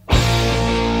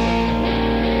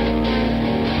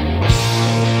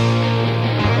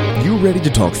ready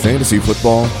to talk fantasy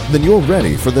football? Then you're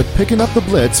ready for the Picking Up the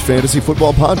Blitz Fantasy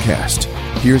Football Podcast.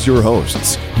 Here's your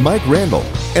hosts, Mike Randall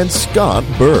and Scott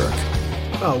Berg.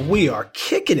 We are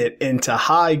kicking it into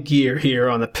high gear here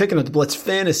on the Picking Up the Blitz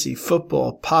Fantasy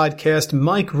Football Podcast.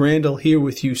 Mike Randall here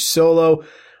with you solo.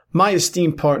 My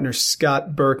esteemed partner,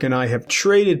 Scott Burke, and I have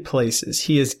traded places.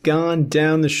 He has gone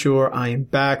down the shore. I am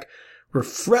back,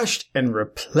 refreshed and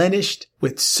replenished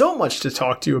with so much to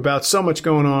talk to you about, so much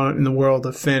going on in the world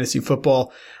of fantasy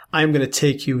football. I'm going to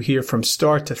take you here from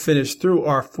start to finish through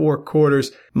our four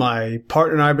quarters. My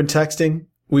partner and I have been texting.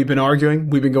 We've been arguing.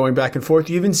 We've been going back and forth.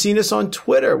 You've even seen us on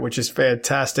Twitter, which is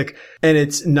fantastic. And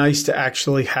it's nice to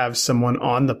actually have someone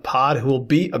on the pod who will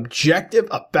be objective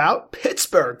about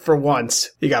Pittsburgh for once.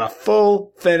 You got a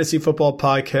full fantasy football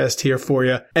podcast here for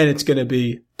you, and it's going to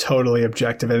be totally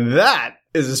objective. And that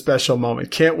is a special moment.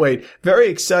 Can't wait. Very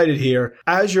excited here.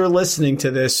 As you're listening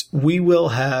to this, we will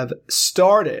have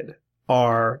started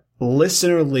our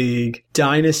Listener League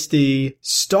Dynasty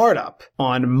startup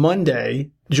on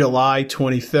Monday, July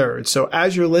 23rd. So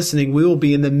as you're listening, we will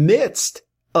be in the midst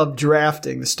of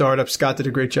drafting the startup. Scott did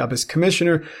a great job as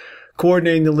commissioner,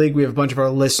 coordinating the league. We have a bunch of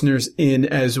our listeners in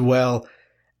as well.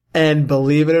 And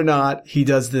believe it or not, he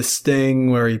does this thing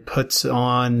where he puts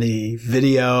on the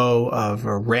video of a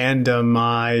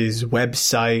randomized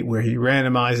website where he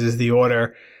randomizes the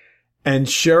order. And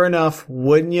sure enough,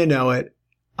 wouldn't you know it,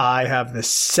 I have the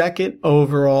second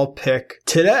overall pick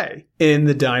today in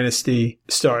the Dynasty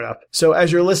startup. So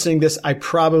as you're listening to this, I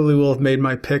probably will have made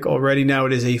my pick already. Now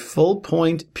it is a full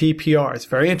point PPR. It's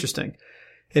very interesting.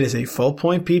 It is a full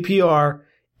point PPR.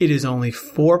 It is only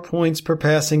 4 points per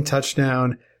passing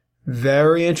touchdown.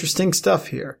 Very interesting stuff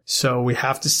here. So we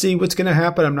have to see what's going to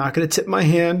happen. I'm not going to tip my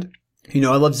hand. You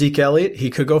know, I love Zeke Elliott. He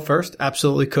could go first.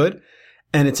 Absolutely could.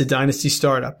 And it's a dynasty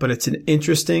startup, but it's an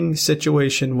interesting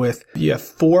situation with you have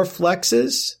 4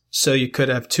 flexes. So you could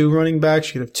have 2 running backs.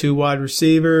 You could have 2 wide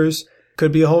receivers.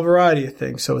 Could be a whole variety of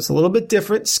things. So it's a little bit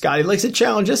different. Scotty likes to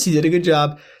challenge us. He did a good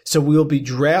job. So we'll be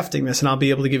drafting this and I'll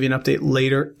be able to give you an update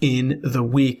later in the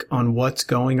week on what's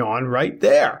going on right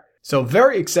there. So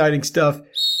very exciting stuff.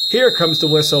 Here comes the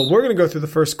whistle. We're going to go through the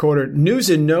first quarter news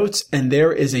and notes, and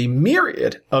there is a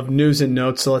myriad of news and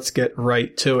notes. So let's get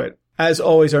right to it. As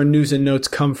always, our news and notes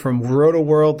come from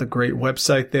RotoWorld, the great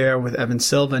website there with Evan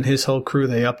Silva and his whole crew.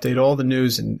 They update all the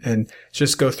news and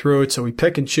just go through it. So we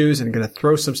pick and choose and going to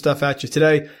throw some stuff at you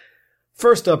today.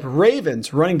 First up,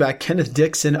 Ravens running back Kenneth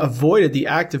Dixon avoided the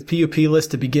active PUP list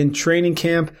to begin training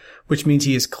camp, which means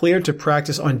he is cleared to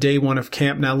practice on day 1 of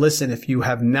camp. Now listen, if you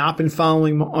have not been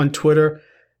following me on Twitter,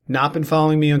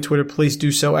 please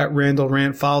do so at Randall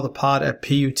Rant. Follow the pod at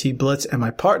PUT Blitz and my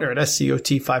partner at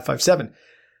SCOT557.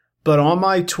 But on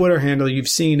my Twitter handle, you've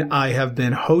seen I have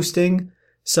been hosting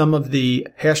some of the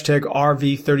hashtag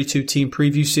RV32 team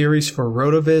preview series for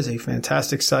RotoViz, a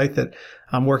fantastic site that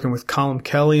I'm working with Colin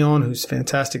Kelly on, who's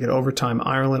fantastic at Overtime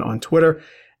Ireland on Twitter.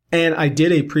 And I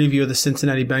did a preview of the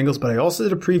Cincinnati Bengals, but I also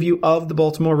did a preview of the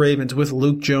Baltimore Ravens with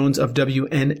Luke Jones of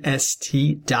WNST.net.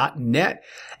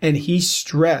 And he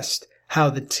stressed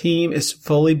how the team is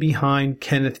fully behind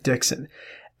Kenneth Dixon.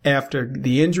 After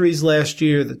the injuries last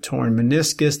year, the torn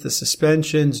meniscus, the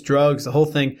suspensions, drugs, the whole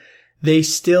thing, they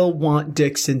still want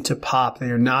Dixon to pop. They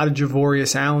are not a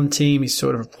Javorius Allen team. He's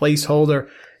sort of a placeholder.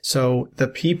 So the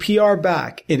PPR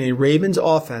back in a Ravens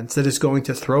offense that is going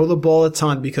to throw the ball a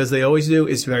ton because they always do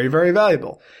is very, very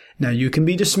valuable. Now you can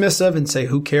be dismissive and say,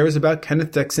 who cares about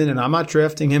Kenneth Dixon and I'm not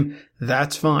drafting him.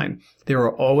 That's fine. There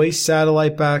are always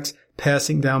satellite backs,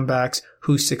 passing down backs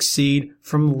who succeed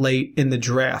from late in the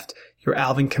draft. Your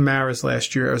Alvin Kamara's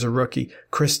last year as a rookie,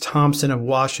 Chris Thompson of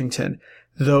Washington,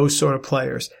 those sort of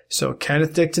players. So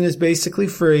Kenneth Dixon is basically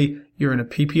free. You're in a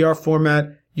PPR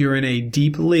format. You're in a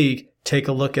deep league. Take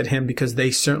a look at him because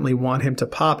they certainly want him to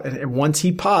pop. And once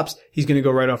he pops, he's going to go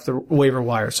right off the waiver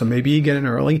wire. So maybe you get in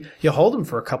early, you hold him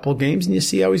for a couple of games and you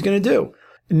see how he's going to do.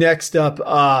 Next up,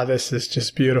 this is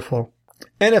just beautiful.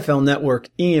 NFL Network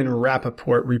Ian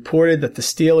Rappaport reported that the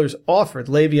Steelers offered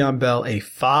Le'Veon Bell a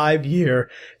 5-year,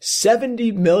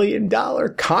 $70 million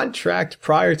contract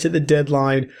prior to the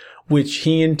deadline, which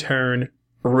he in turn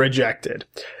rejected.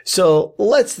 So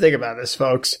let's think about this,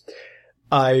 folks.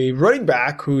 A running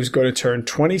back who's going to turn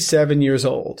 27 years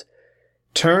old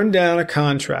turned down a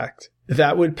contract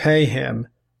that would pay him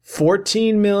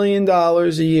 $14 million a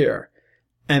year.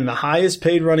 And the highest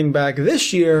paid running back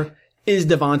this year is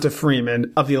Devonta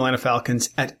Freeman of the Atlanta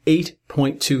Falcons at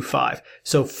 8.25.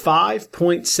 So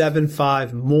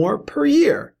 5.75 more per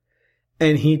year.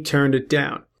 And he turned it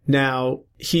down. Now,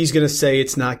 he's going to say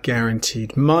it's not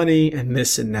guaranteed money and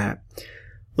this and that.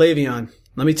 Le'Veon,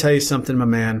 let me tell you something, my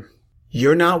man.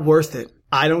 you're not worth it.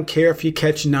 I don't care if you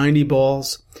catch 90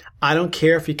 balls. I don't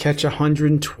care if you catch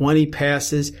 120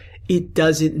 passes. It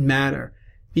doesn't matter.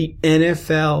 The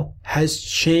NFL has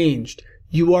changed.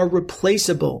 You are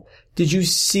replaceable. Did you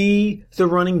see the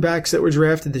running backs that were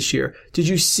drafted this year? Did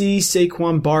you see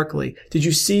Saquon Barkley? Did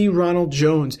you see Ronald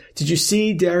Jones? Did you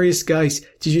see Darius Geis?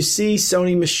 Did you see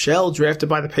Sony Michel drafted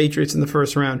by the Patriots in the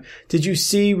first round? Did you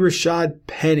see Rashad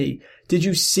Penny? Did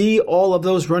you see all of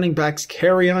those running backs?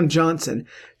 Kerryon Johnson?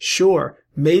 Sure,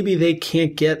 maybe they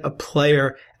can't get a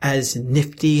player as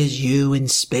nifty as you in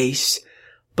space,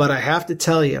 but I have to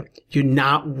tell you, you're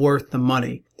not worth the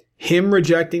money. Him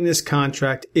rejecting this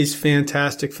contract is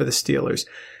fantastic for the Steelers.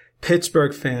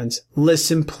 Pittsburgh fans,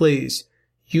 listen please.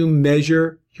 You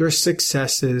measure your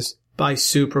successes by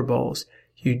Super Bowls.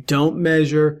 You don't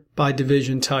measure by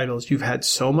division titles. You've had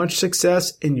so much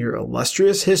success in your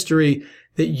illustrious history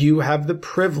that you have the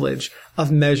privilege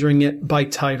of measuring it by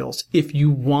titles. If you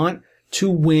want to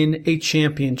win a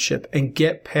championship and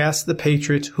get past the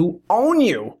Patriots who own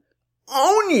you,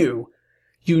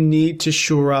 you need to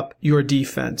shore up your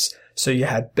defense. So you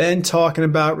had Ben talking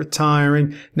about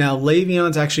retiring. Now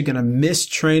Le'Veon's actually going to miss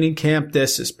training camp.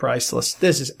 This is priceless.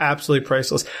 This is absolutely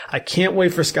priceless. I can't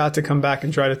wait for Scott to come back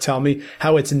and try to tell me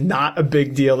how it's not a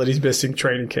big deal that he's missing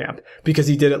training camp because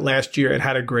he did it last year and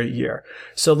had a great year.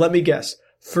 So let me guess.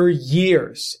 For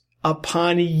years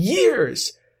upon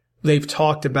years, they've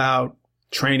talked about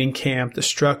training camp, the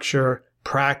structure,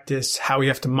 practice, how we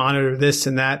have to monitor this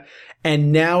and that.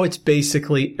 And now it's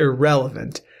basically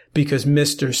irrelevant because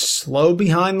Mr. Slow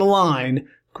behind the line,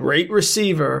 great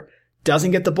receiver, doesn't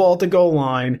get the ball at the goal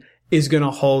line, is going to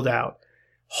hold out.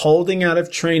 Holding out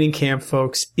of training camp,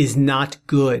 folks, is not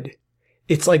good.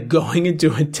 It's like going and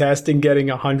doing a test and getting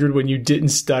 100 when you didn't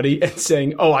study and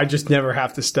saying, oh, I just never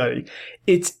have to study.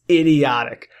 It's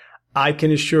idiotic. I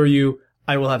can assure you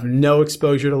I will have no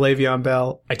exposure to Le'Veon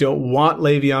Bell. I don't want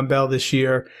Le'Veon Bell this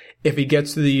year. If he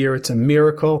gets through the year, it's a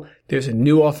miracle. There's a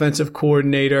new offensive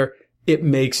coordinator. It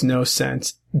makes no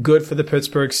sense. Good for the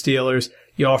Pittsburgh Steelers.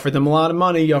 You offered them a lot of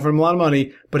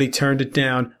money, but he turned it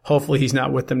down. Hopefully he's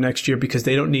not with them next year because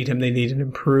they don't need him. They need an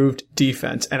improved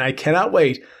defense. And I cannot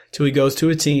wait till he goes to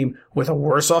a team with a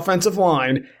worse offensive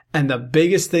line. And the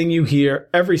biggest thing you hear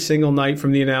every single night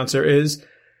from the announcer is,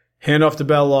 hand off to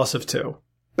Bell, loss of 2.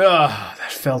 Ah,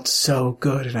 that felt so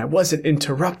good. And I wasn't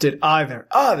interrupted either.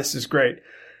 Ah, this is great.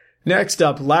 Next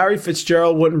up, Larry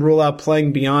Fitzgerald wouldn't rule out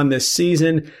playing beyond this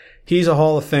season. He's a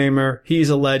Hall of Famer. He's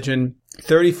a legend.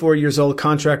 34 years old.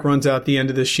 Contract runs out the end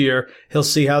of this year. He'll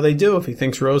see how they do. If he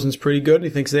thinks Rosen's pretty good and he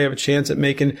thinks they have a chance at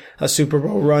making a Super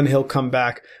Bowl run, he'll come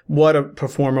back. What a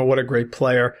performer. What a great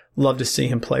player. Love to see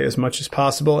him play as much as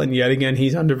possible. And yet again,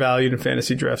 he's undervalued in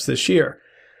fantasy drafts this year.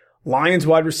 Lions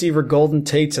wide receiver Golden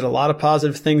Tate said a lot of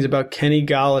positive things about Kenny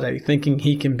Golladay, thinking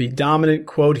he can be dominant.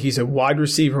 Quote, he's a wide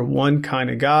receiver one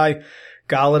kind of guy.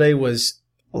 Golladay was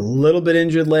a little bit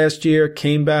injured last year,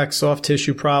 came back, soft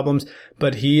tissue problems,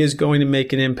 but he is going to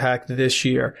make an impact this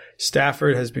year.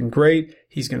 Stafford has been great.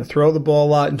 He's going to throw the ball a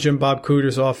lot in Jim Bob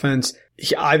Cooter's offense.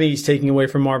 I think he's taking away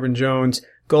from Marvin Jones.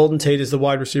 Golden Tate is the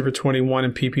wide receiver 21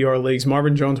 in PPR leagues.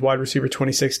 Marvin Jones, wide receiver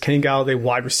 26. Kenny Golladay,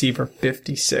 wide receiver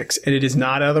 56. And it is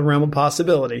not out of the realm of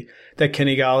possibility that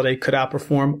Kenny Golladay could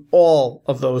outperform all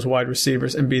of those wide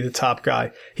receivers and be the top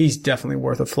guy. He's definitely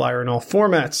worth a flyer in all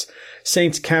formats.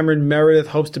 Saints Cameron Meredith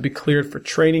hopes to be cleared for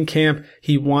training camp.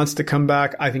 He wants to come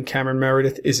back. I think Cameron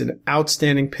Meredith is an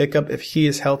outstanding pickup. If he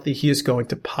is healthy, he is going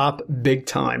to pop big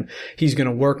time. He's going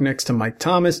to work next to Mike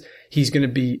Thomas. He's going to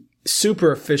be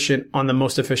super efficient on the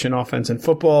most efficient offense in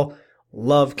football.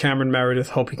 Love Cameron Meredith.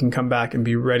 Hope he can come back and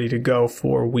be ready to go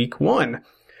for week 1.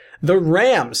 The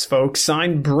Rams, folks,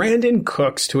 signed Brandon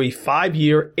Cooks to a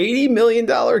 5-year, $80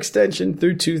 million extension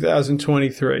through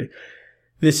 2023.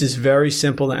 This is very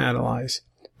simple to analyze.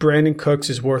 Brandon Cooks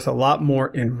is worth a lot more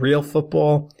in real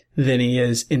football than he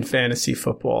is in fantasy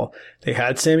football. They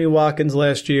had Sammy Watkins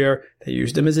last year. They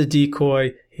used him as a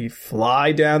decoy. He'd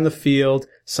fly down the field.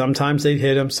 Sometimes they'd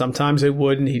hit him. Sometimes they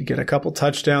wouldn't. He'd get a couple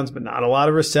touchdowns, but not a lot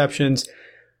of receptions.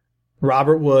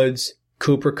 Robert Woods,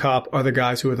 Cooper Kupp are the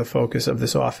guys who are the focus of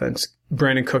this offense.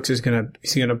 Brandon Cooks is going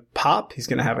to pop. He's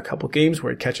going to have a couple games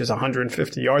where he catches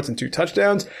 150 yards and 2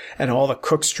 touchdowns, and all the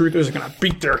Cooks truthers are going to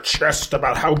beat their chest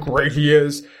about how great he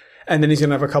is. And then he's going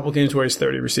to have a couple games where he's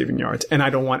 30 receiving yards. And I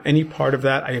don't want any part of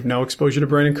that. I have no exposure to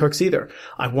Brandon Cooks either.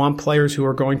 I want players who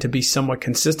are going to be somewhat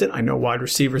consistent. I know wide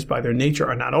receivers by their nature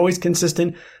are not always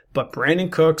consistent, But Brandon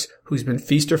Cooks, who's been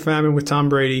feast or famine with Tom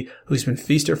Brady, who's been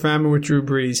feast or famine with Drew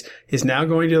Brees, is now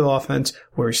going to the offense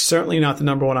where he's certainly not the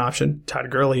number one option. Todd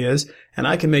Gurley is. And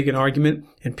I can make an argument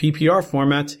in PPR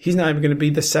formats, he's not even going to be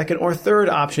the second or third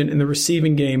option in the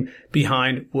receiving game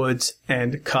behind Woods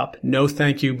and Kupp. No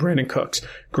thank you, Brandon Cooks.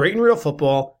 Great in real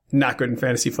football, not good in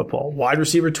fantasy football. Wide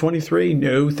receiver 23,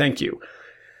 no thank you.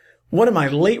 One of my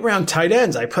late round tight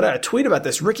ends, I put out a tweet about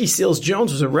this. Ricky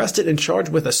Seals-Jones was arrested and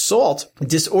charged with assault,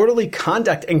 disorderly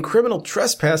conduct, and criminal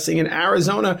trespassing in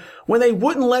Arizona when they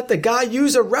wouldn't let the guy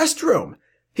use a restroom.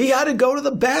 He had to go to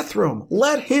the bathroom.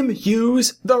 Let him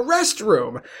use the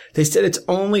restroom. They said it's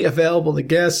only available to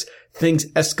guests. Things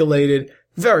escalated.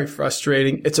 Very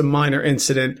frustrating. It's a minor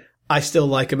incident. I still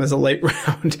like him as a late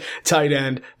round tight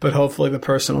end, but hopefully the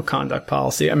personal conduct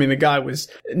policy. I mean, the guy was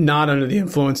not under the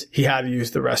influence. He had to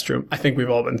use the restroom. I think we've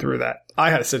all been through that. I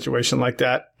had a situation like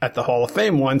that at the Hall of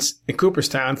Fame once in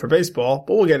Cooperstown for baseball,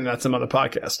 but we'll get into that some other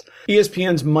podcast.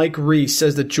 ESPN's Mike Reese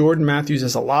says that Jordan Matthews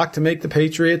is a lock to make the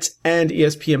Patriots, and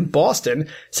ESPN Boston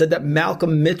said that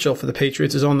Malcolm Mitchell for the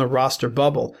Patriots is on the roster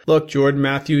bubble. Look, Jordan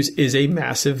Matthews is a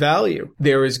massive value.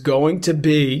 There is going to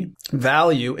be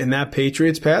value in that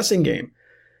Patriots passing game.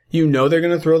 You know they're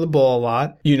going to throw the ball a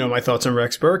lot. You know my thoughts on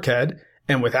Rex Burkhead.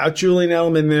 And without Julian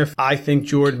Edelman there, I think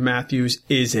Jordan Matthews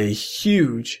is a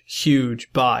huge, huge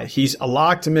buy. He's a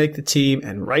lock to make the team,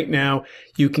 and right now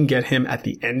you can get him at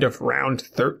the end of round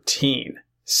 13.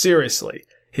 Seriously.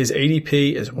 His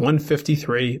ADP is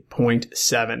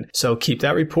 153.7. So keep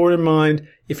that report in mind.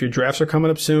 If your drafts are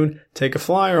coming up soon, take a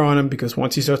flyer on him, because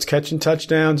once he starts catching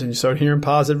touchdowns and you start hearing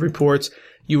positive reports,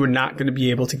 you are not going to be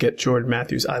able to get Jordan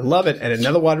Matthews. I love it. And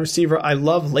another wide receiver I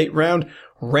love late round,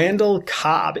 Randall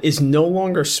Cobb, is no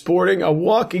longer sporting a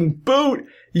walking boot.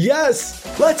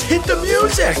 Yes, let's hit the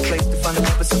music.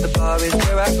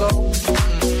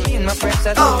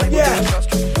 Oh yeah,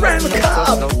 Randall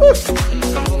Cobb.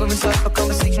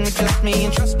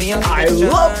 I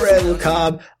love Randall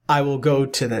Cobb. I will go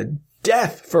to the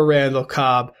death for Randall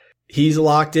Cobb. He's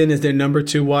locked in as their number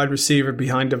 2 wide receiver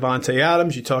behind Devontae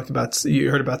Adams.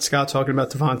 You heard about Scott talking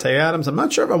about Devontae Adams. I'm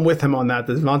not sure if I'm with him on that.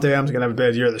 Devontae Adams is going to have a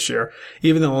bad year this year,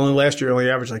 even though last year only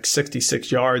averaged like 66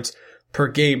 yards per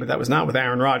game, but that was not with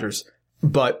Aaron Rodgers.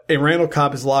 But Randall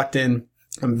Cobb is locked in.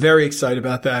 I'm very excited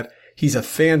about that. He's a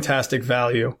fantastic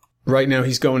value. Right now,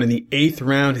 he's going in the 8th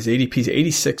round. His ADP is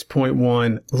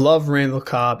 86.1. Love Randall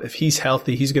Cobb. If he's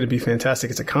healthy, he's going to be fantastic.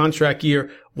 It's a contract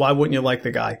year. Why wouldn't you like the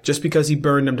guy? Just because he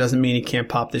burned him doesn't mean he can't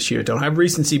pop this year. Don't have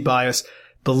recency bias.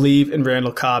 Believe in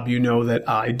Randall Cobb. You know that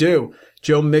I do.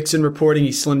 Joe Mixon reporting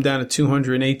he slimmed down to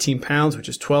 218 pounds, which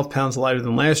is 12 pounds lighter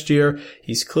than last year.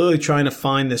 He's clearly trying to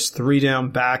find this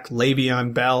 3-down back,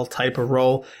 Le'Veon Bell type of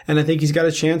role, and I think he's got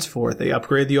a chance for it. They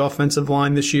upgraded the offensive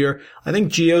line this year. I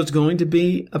think Gio's going to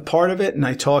be a part of it, and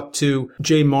I talked to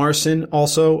Jay Morrison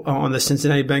also on the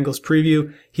Cincinnati Bengals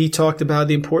preview. He talked about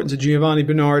the importance of Giovanni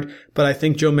Bernard, but I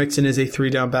think Joe Mixon is a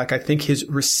 3-down back. I think his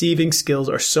receiving skills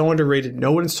are so underrated.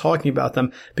 No one's talking about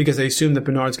them because they assume that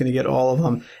Bernard's going to get all of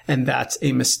them, and that's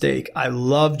a mistake. I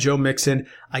love Joe Mixon.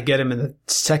 I get him in the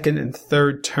 2nd and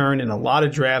 3rd turn in a lot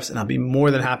of drafts, and I'll be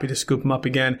more than happy to scoop him up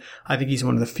again. I think he's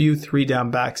one of the few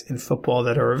 3-down backs in football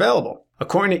that are available.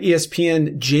 According to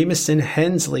ESPN, Jamison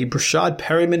Hensley, Brashad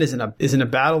Perriman is in a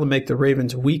battle to make the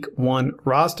Ravens' Week 1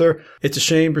 roster. It's a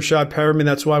shame, Brashad Perriman.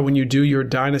 That's why when you do your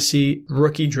dynasty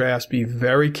rookie drafts, be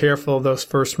very careful of those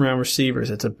first-round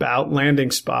receivers. It's about landing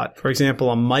spot. For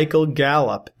example, a Michael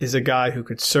Gallup is a guy who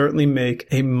could certainly make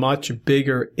a much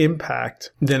bigger impact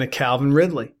than a Calvin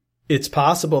Ridley. It's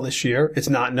possible this year. It's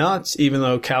not nuts, even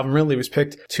though Calvin Ridley was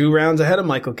picked 2 rounds ahead of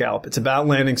Michael Gallup. It's about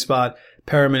landing spot.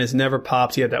 Perriman has never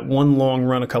popped. He had that one long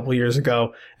run a couple years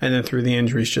ago, and then through the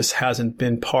injuries just hasn't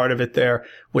been part of it there.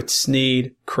 With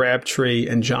Snead, Crabtree,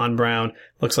 and John Brown,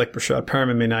 looks like Brashad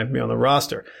Perriman may not even be on the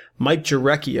roster. Mike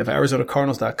Jurecki of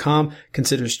ArizonaCardinals.com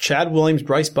considers Chad Williams,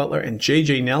 Bryce Butler, and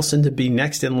J.J. Nelson to be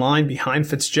next in line behind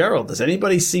Fitzgerald. Does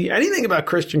anybody see anything about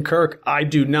Christian Kirk? I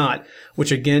do not,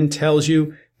 which again tells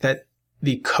you that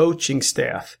the coaching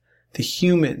staff, the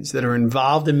humans that are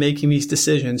involved in making these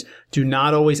decisions, do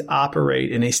not always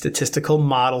operate in a statistical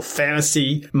model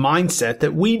fantasy mindset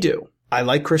that we do. I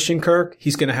like Christian Kirk.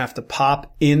 He's going to have to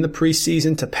pop in the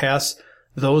preseason to pass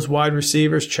those wide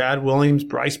receivers, Chad Williams,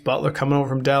 Bryce Butler coming over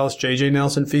from Dallas, J.J.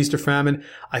 Nelson, feast or famine.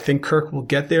 I think Kirk will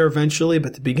get there eventually,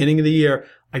 but at the beginning of the year,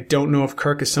 I don't know if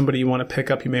Kirk is somebody you want to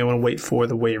pick up. You may want to wait for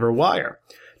the waiver wire.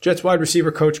 Jets wide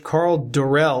receiver coach Carl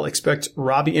Dorrell expects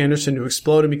Robbie Anderson to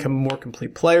explode and become a more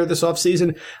complete player this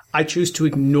offseason. I choose to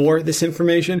ignore this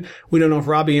information. We don't know if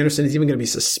Robbie Anderson is even going to be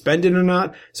suspended or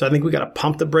not, so I think we got to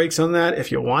pump the brakes on that.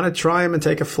 If you want to try him and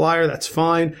take a flyer, that's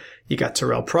fine. You got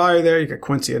Terrell Pryor there. You got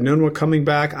Quincy Enunwa coming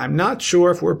back. I'm not sure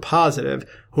if we're positive,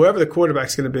 whoever the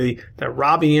quarterback's going to be, that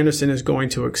Robbie Anderson is going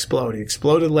to explode. He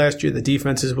exploded last year. The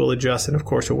defenses will adjust. And of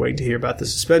course, we're waiting to hear about the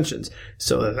suspensions.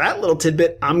 So that little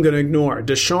tidbit, I'm going to ignore.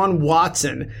 Deshaun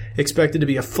Watson expected to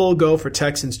be a full go for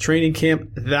Texans training camp.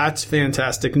 That's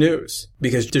fantastic news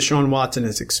because Deshaun Watson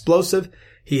is explosive.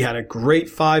 He had a great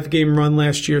 5-game run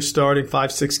last year, starting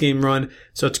 5-6-game run.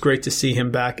 So it's great to see him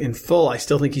back in full. I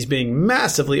still think he's being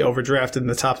massively overdrafted in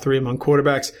the top 3 among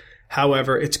quarterbacks.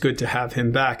 However, it's good to have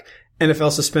him back.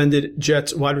 NFL suspended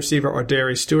Jets wide receiver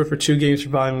Ardarius Stewart for 2 games for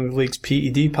violating the league's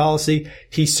PED policy.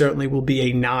 He certainly will be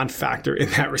a non-factor in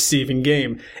that receiving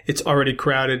game. It's already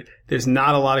crowded. There's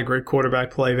not a lot of great quarterback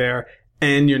play there.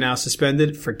 And you're now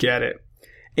suspended. Forget it.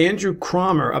 Andrew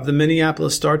Cromer of the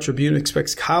Minneapolis Star-Tribune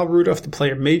expects Kyle Rudolph to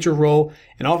play a major role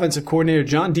in offensive coordinator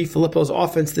John DeFilippo's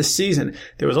offense this season.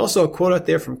 There was also a quote out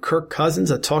there from Kirk Cousins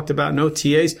that talked about in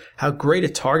OTAs how great a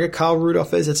target Kyle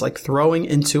Rudolph is. It's like throwing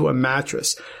into a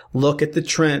mattress. Look at the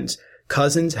trends.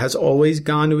 Cousins has always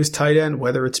gone to his tight end,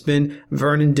 whether it's been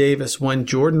Vernon Davis when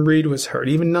Jordan Reed was hurt,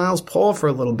 even Niles Paul for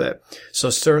a little bit. So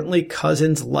certainly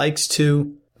Cousins likes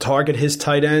to target his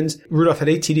tight ends. Rudolph had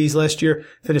 8 TDs last year,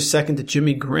 finished second to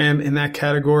Jimmy Graham in that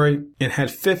category, and had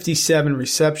 57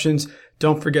 receptions.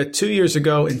 Don't forget, 2 years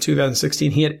ago in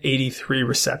 2016, he had 83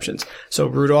 receptions. So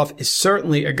Rudolph is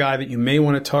certainly a guy that you may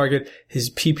want to target.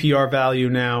 His PPR value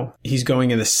now, he's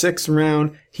going in the 6th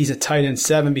round. He's a tight end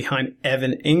 7 behind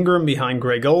Evan Ingram, behind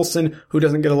Greg Olsen, who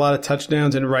doesn't get a lot of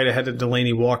touchdowns, and right ahead of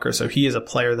Delaney Walker. So he is a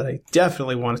player that I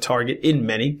definitely want to target in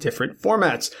many different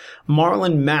formats.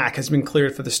 Marlon Mack has been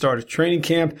cleared for the start of training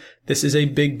camp. This is a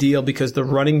big deal because the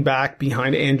running back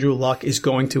behind Andrew Luck is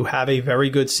going to have a very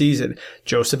good season.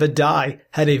 Joseph Adai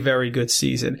had a very good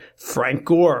season. Frank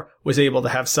Gore was able to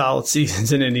have solid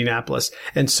seasons in Indianapolis.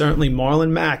 And certainly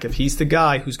Marlon Mack, if he's the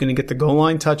guy who's going to get the goal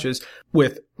line touches,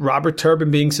 with Robert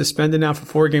Turbin being suspended now for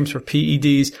 4 games for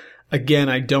PEDs, again,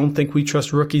 I don't think we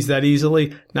trust rookies that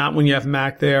easily. Not when you have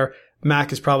Mack there.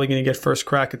 Mack is probably going to get first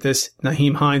crack at this.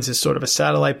 Nyheim Hines is sort of a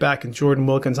satellite back, and Jordan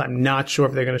Wilkins, I'm not sure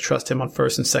if they're going to trust him on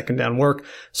first and second down work.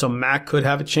 So Mack could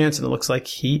have a chance, and it looks like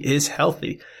he is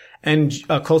healthy. And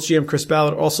Colts GM Chris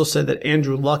Ballard also said that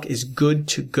Andrew Luck is good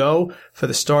to go for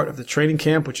the start of the training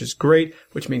camp, which is great,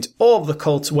 which means all of the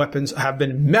Colts weapons have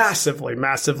been massively,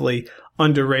 massively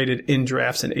underrated in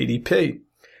drafts and ADP.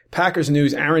 Packers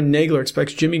news, Aaron Nagler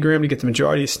expects Jimmy Graham to get the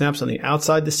majority of snaps on the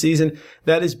outside this season.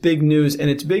 That is big news, and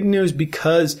it's big news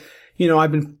because,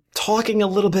 I've been talking a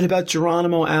little bit about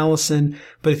Geronimo Allison,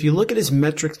 but if you look at his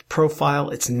metrics profile,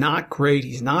 it's not great.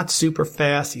 He's not super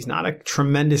fast. He's not a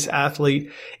tremendous athlete.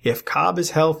 If Cobb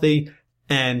is healthy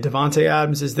and Devontae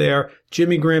Adams is there,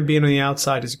 Jimmy Graham being on the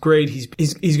outside is great. He's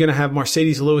going to have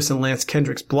Mercedes Lewis and Lance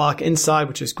Kendricks block inside,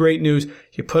 which is great news.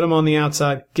 You put him on the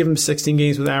outside, give him 16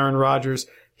 games with Aaron Rodgers.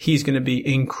 He's going to be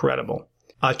incredible.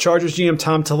 Chargers GM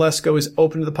Tom Telesco is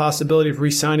open to the possibility of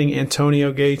re-signing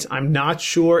Antonio Gates. I'm not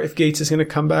sure if Gates is going to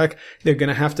come back. They're going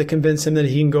to have to convince him that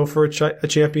he can go for a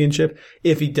championship.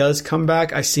 If he does come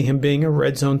back, I see him being a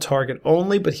red zone target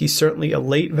only, but he's certainly a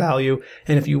late value.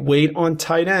 And if you wait on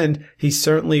tight end, he's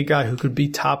certainly a guy who could be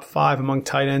top 5 among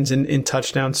tight ends in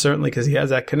touchdowns, certainly because he has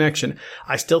that connection.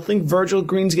 I still think Virgil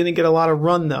Green's going to get a lot of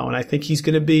run, though, and I think he's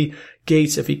going to be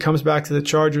Gates, if he comes back to the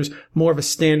Chargers, more of a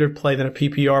standard play than a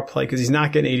PPR play because he's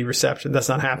not getting 80 receptions. That's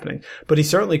not happening. But he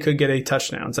certainly could get 8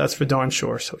 touchdowns. That's for darn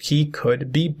sure. So he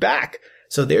could be back.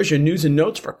 So there's your news and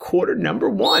notes for quarter number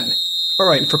 1. All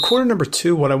right. And for quarter number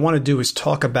 2, what I want to do is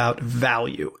talk about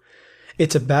value.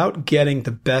 It's about getting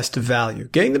the best value.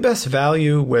 Getting the best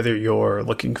value, whether you're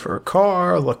looking for a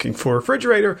car, looking for a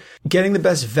refrigerator, getting the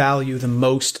best value, the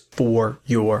most for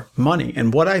your money.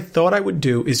 And what I thought I would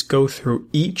do is go through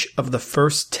each of the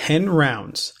first 10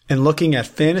 rounds. And looking at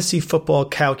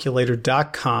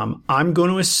fantasyfootballcalculator.com, I'm going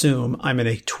to assume I'm in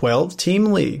a 12-team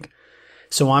league.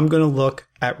 So I'm going to look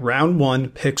at round 1,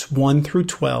 picks 1 through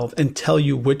 12, and tell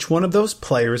you which one of those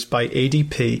players by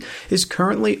ADP is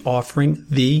currently offering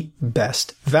the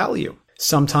best value.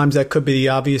 Sometimes that could be the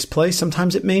obvious play.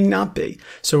 Sometimes it may not be.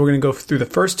 So we're going to go through the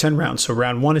first 10 rounds. So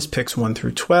round 1 is picks 1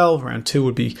 through 12. Round 2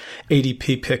 would be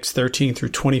ADP picks 13 through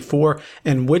 24.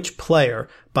 And which player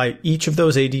by each of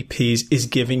those ADPs is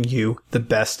giving you the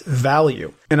best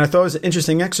value. And I thought it was an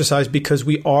interesting exercise because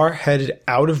we are headed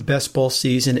out of best ball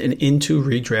season and into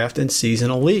redraft and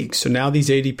seasonal leagues. So now these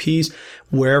ADPs,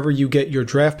 wherever you get your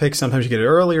draft picks, sometimes you get it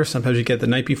earlier, sometimes you get it the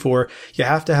night before, you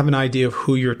have to have an idea of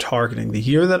who you're targeting. The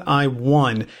year that I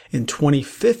won in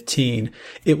 2015,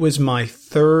 it was my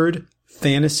third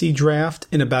fantasy draft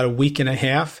in about a week and a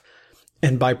half.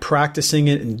 And by practicing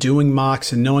it and doing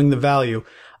mocks and knowing the value,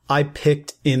 I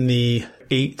picked in the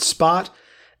 8th spot,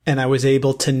 and I was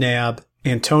able to nab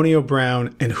Antonio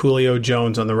Brown and Julio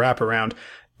Jones on the wraparound,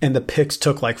 and the picks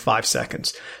took like 5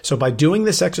 seconds. So by doing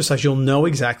this exercise, you'll know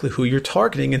exactly who you're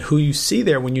targeting and who you see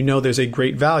there when you know there's a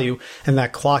great value, and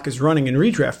that clock is running in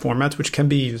redraft formats, which can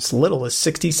be as little as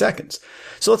 60 seconds.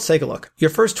 So let's take a look. Your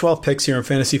first 12 picks here in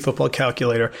Fantasy Football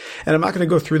Calculator, and I'm not going to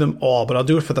go through them all, but I'll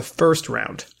do it for the first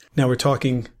round. Now we're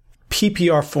talking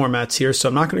PPR formats here, so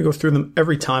I'm not going to go through them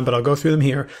every time, but I'll go through them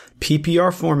here.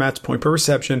 PPR formats, point per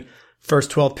reception,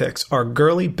 first 12 picks are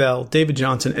Gurley, Bell, David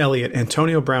Johnson, Elliott,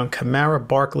 Antonio Brown, Kamara,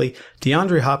 Barkley,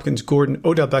 DeAndre Hopkins, Gordon,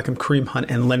 Odell Beckham, Kareem Hunt,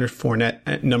 and Leonard Fournette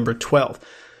at number 12.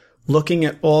 Looking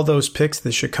at all those picks,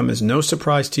 this should come as no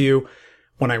surprise to you.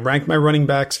 When I ranked my running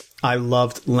backs, I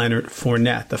loved Leonard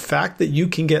Fournette. The fact that you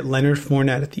can get Leonard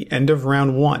Fournette at the end of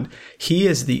round 1, he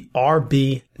is the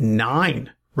RB9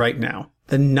 right now.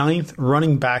 The 9th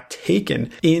running back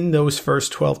taken in those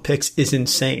first 12 picks is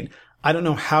insane. I don't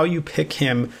know how you pick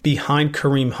him behind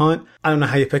Kareem Hunt. I don't know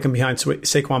how you pick him behind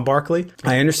Saquon Barkley.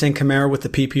 I understand Kamara with the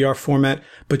PPR format,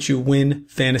 but you win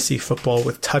fantasy football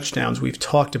with touchdowns. We've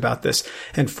talked about this,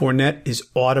 and Fournette is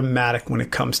automatic when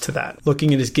it comes to that.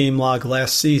 Looking at his game log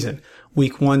last season,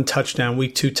 Week 1 touchdown,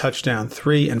 Week 2 touchdown,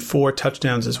 3 and 4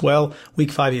 touchdowns as well. Week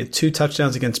 5 he had 2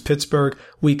 touchdowns against Pittsburgh.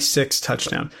 Week 6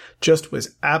 touchdown. Just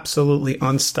was absolutely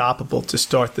unstoppable to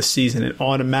start the season and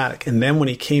automatic. And then when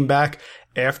he came back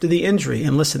after the injury,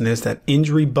 and listen, there's that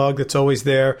injury bug that's always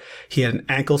there. He had an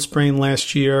ankle sprain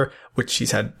last year, which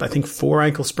he's had, I think, 4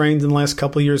 ankle sprains in the last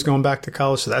couple of years going back to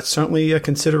college. So that's certainly a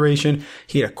consideration.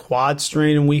 He had a quad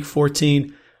strain in Week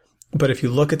 14. But if you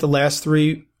look at the last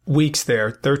 3 weeks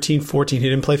there, 13, 14, he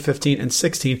didn't play 15, and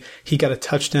 16, he got a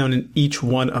touchdown in each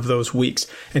one of those weeks.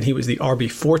 And he was the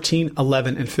RB 14,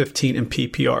 11, and 15 in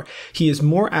PPR. He is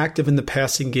more active in the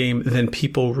passing game than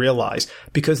people realize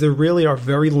because there really are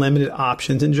very limited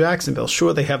options in Jacksonville.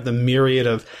 Sure, they have the myriad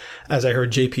of, as I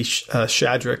heard JP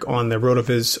Shadrick on the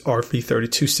RotoViz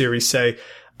RV32 series say,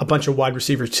 a bunch of wide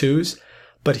receiver 2s,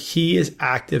 but he is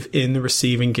active in the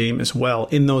receiving game as well.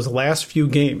 In those last few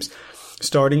games,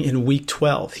 starting in Week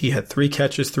 12, he had 3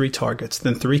 catches, 3 targets,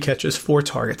 then 3 catches, 4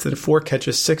 targets, then 4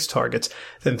 catches, 6 targets,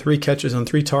 then 3 catches on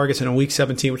 3 targets, and in Week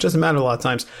 17, which doesn't matter a lot of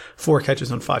times, 4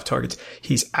 catches on 5 targets.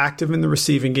 He's active in the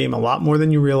receiving game a lot more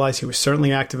than you realize. He was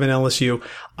certainly active in LSU.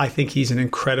 I think he's an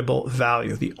incredible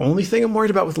value. The only thing I'm worried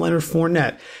about with Leonard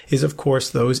Fournette is, of course,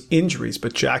 those injuries,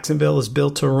 but Jacksonville is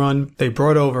built to run. They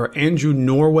brought over Andrew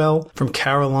Norwell from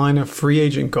Carolina, free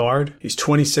agent guard. He's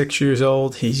 26 years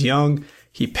old. He's young.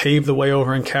 He paved the way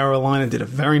over in Carolina, did a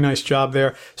very nice job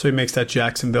there, so he makes that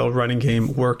Jacksonville running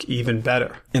game work even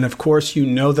better. And of course, you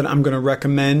know that I'm going to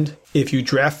recommend, if you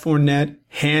draft Fournette,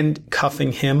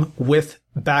 handcuffing him with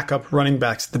backup running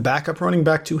backs. The backup running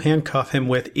back to handcuff him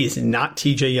with is not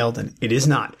TJ Yeldon. It is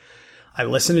not. I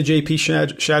listened to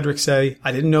JP Shadrick say,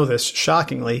 I didn't know this,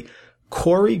 shockingly,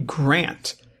 Corey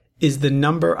Grant is the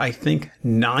number, I think,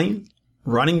 9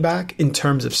 running back in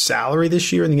terms of salary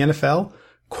this year in the NFL.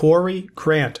 Corey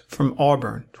Grant from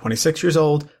Auburn, 26 years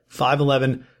old,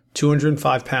 5'11",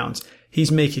 205 pounds. He's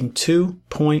making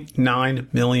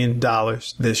 $2.9 million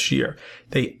this year.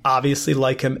 They obviously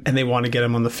like him and they want to get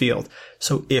him on the field.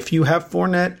 So if you have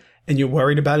Fournette and you're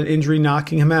worried about an injury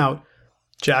knocking him out,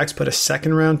 Jags put a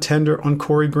second-round tender on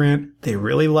Corey Grant. They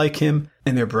really like him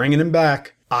and they're bringing him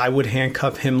back. I would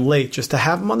handcuff him late just to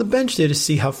have him on the bench there to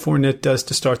see how Fournette does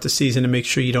to start the season and make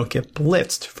sure you don't get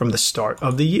blitzed from the start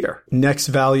of the year. Next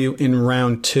value in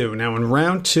round 2. Now in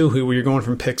round 2, where you're going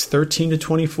from picks 13 to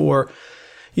 24,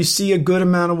 you see a good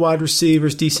amount of wide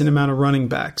receivers, decent amount of running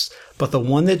backs. But the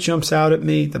one that jumps out at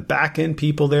me, the back end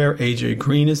people there, AJ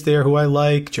Green is there who I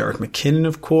like, Jerick McKinnon,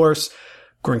 of course,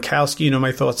 Gronkowski, you know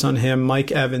my thoughts on him,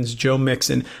 Mike Evans, Joe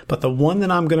Mixon. But the one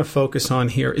that I'm going to focus on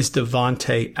here is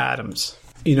Davante Adams.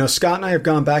 You know, Scott and I have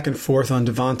gone back and forth on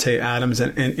Davante Adams,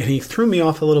 and he threw me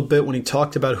off a little bit when he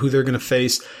talked about who they're going to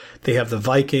face. They have the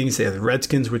Vikings, they have the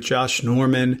Redskins with Josh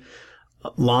Norman,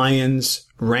 Lions,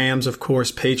 Rams, of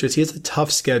course, Patriots. He has a tough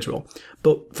schedule.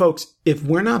 But folks, if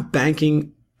we're not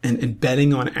banking and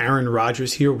betting on Aaron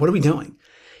Rodgers here, what are we doing?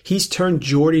 He's turned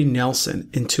Jordy Nelson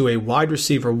into a wide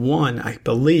receiver 1, I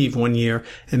believe, one year,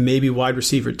 and maybe wide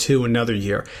receiver 2 another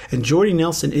year. And Jordy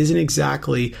Nelson isn't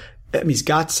exactly, he's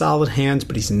got solid hands,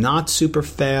 but he's not super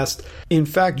fast. In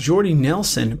fact, Jordy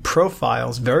Nelson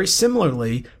profiles very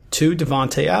similarly to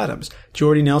Davante Adams.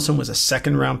 Jordy Nelson was a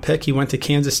second-round pick. He went to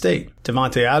Kansas State.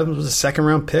 Davante Adams was a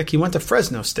second-round pick. He went to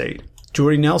Fresno State.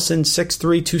 Jordy Nelson, 6'3",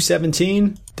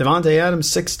 217. Davante Adams,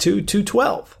 6'2",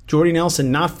 212. Jordy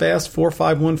Nelson, not fast, 4'5",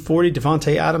 140.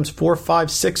 Davante Adams, 4'5",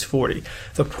 640.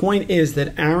 The point is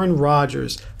that Aaron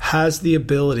Rodgers has the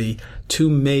ability to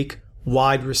make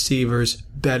wide receivers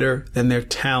better than their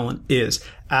talent is.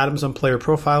 Adams on Player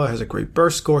Profiler has a great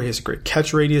burst score. He has a great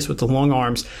catch radius with the long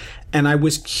arms. And I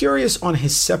was curious on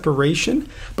his separation,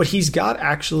 but he's got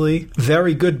actually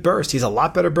very good burst. He's a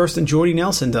lot better burst than Jordy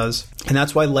Nelson does. And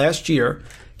that's why last year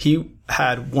he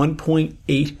had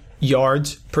 1.8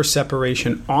 yards per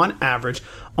separation on average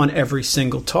on every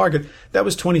single target. That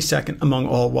was 22nd among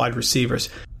all wide receivers.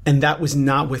 And that was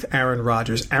not with Aaron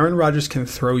Rodgers. Aaron Rodgers can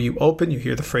throw you open. You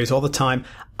hear the phrase all the time.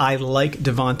 I like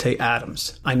Davante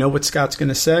Adams. I know what Scott's going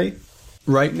to say.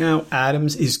 Right now,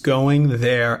 Adams is going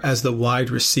there as the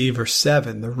wide receiver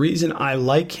 7. The reason I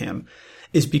like him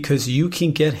is because you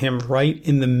can get him right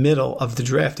in the middle of the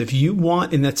draft. If you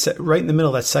want right in the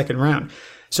middle of that second round.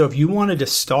 So if you wanted to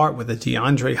start with a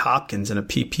DeAndre Hopkins and a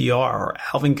PPR or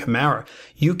Alvin Kamara,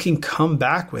 you can come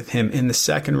back with him in the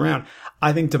second round.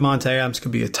 I think Davante Adams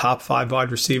could be a top 5 wide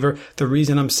receiver. The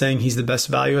reason I'm saying he's the best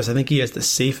value is I think he has the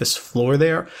safest floor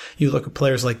there. You look at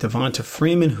players like Devonta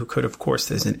Freeman, who could, of course,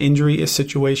 there's an injury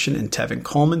situation, and Tevin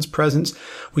Coleman's presence.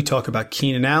 We talk about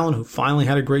Keenan Allen, who finally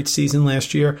had a great season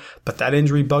last year, but that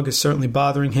injury bug is certainly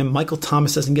bothering him. Michael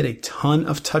Thomas doesn't get a ton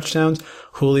of touchdowns.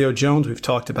 Julio Jones, we've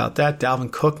talked about that.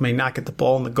 Dalvin Cook may not get the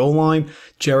ball on the goal line.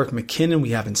 Jerick McKinnon,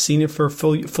 we haven't seen it for a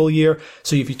full year.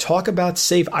 So if you talk about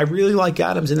safe, I really like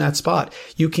Adams in that spot.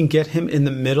 You can get him in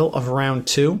the middle of round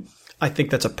 2. I think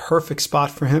that's a perfect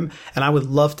spot for him, and I would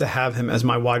love to have him as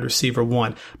my wide receiver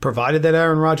 1. Provided that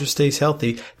Aaron Rodgers stays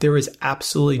healthy, there is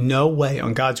absolutely no way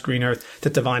on God's green earth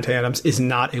that Davante Adams is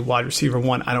not a wide receiver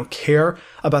 1. I don't care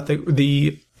about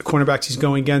the cornerbacks he's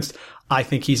going against. I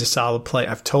think he's a solid play.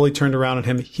 I've totally turned around on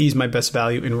him. He's my best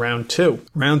value in round 2.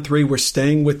 Round 3, we're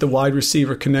staying with the wide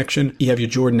receiver connection. You have your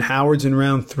Jordan Howards in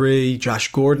round 3.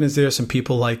 Josh Gordon is there. Some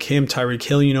people like him. Tyreek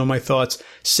Hill, you know my thoughts.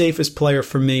 Safest player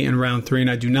for me in round 3,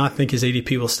 and I do not think his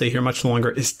ADP will stay here much longer,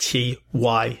 is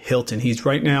T.Y. Hilton. He's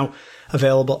right now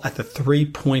available at the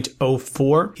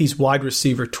 3.04. He's wide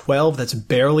receiver 12. That's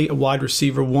barely a wide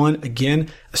receiver 1. Again,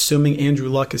 assuming Andrew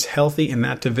Luck is healthy in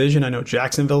that division. I know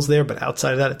Jacksonville's there, but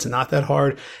outside of that, it's not that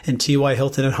hard. And T.Y.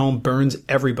 Hilton at home burns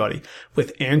everybody.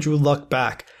 With Andrew Luck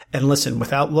back, and listen,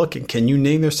 without looking, can you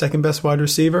name their second best wide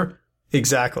receiver?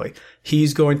 Exactly.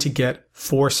 He's going to get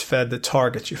force-fed the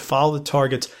targets. You follow the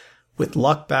targets with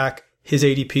Luck back. His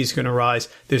ADP is going to rise.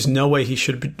 There's no way he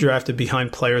should be drafted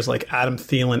behind players like Adam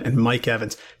Thielen and Mike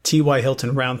Evans. T.Y.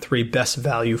 Hilton, round 3, best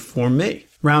value for me.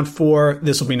 Round 4,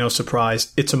 this will be no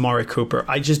surprise. It's Amari Cooper.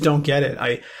 I just don't get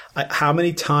it. How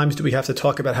many times do we have to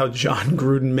talk about how John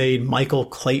Gruden made Michael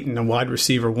Clayton a wide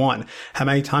receiver 1? How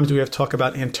many times do we have to talk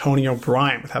about Antonio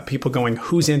Bryant with how people going,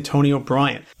 who's Antonio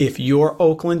Bryant? If you're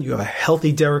Oakland, you have a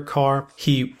healthy Derek Carr.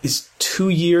 He is 2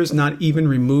 years not even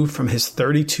removed from his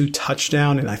 32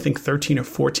 touchdown and I think 13 or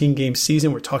 14 game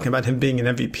season. We're talking about him being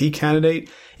an MVP candidate.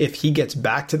 If he gets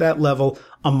back to that level,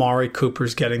 Amari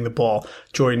Cooper's getting the ball.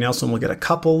 Jordy Nelson will get a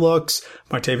couple looks.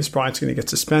 Martavis Bryant's going to get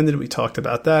suspended. We talked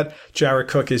about that. Jared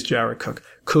Cook is Jared Cook.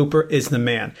 Cooper is the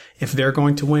man. If they're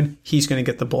going to win, he's going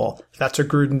to get the ball. That's what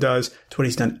Gruden does. It's what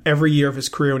he's done every year of his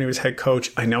career when he was head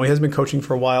coach. I know he has been coaching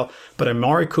for a while, but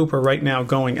Amari Cooper right now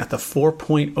going at the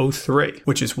 4.03,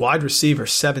 which is wide receiver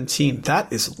 17.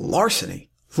 That is larceny.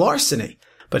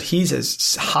 But he's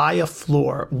as high a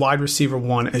floor wide receiver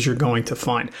 1 as you're going to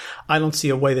find. I don't see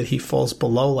a way that he falls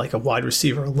below like a wide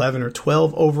receiver 11 or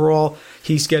 12 overall.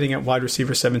 He's getting at wide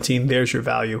receiver 17. There's your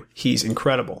value. He's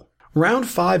incredible. Round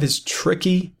 5 is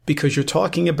tricky because you're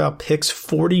talking about picks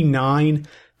 49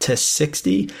 to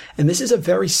 60, and this is a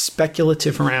very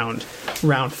speculative round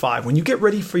 5. When you get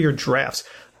ready for your drafts,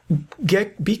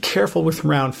 be careful with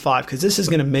round 5 because this is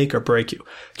going to make or break you.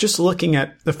 Just looking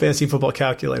at the fantasy football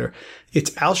calculator,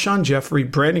 it's Alshon Jeffrey,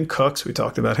 Brandon Cooks, we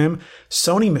talked about him,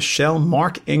 Sony Michel,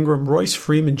 Mark Ingram, Royce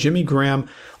Freeman, Jimmy Graham,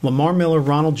 Lamar Miller,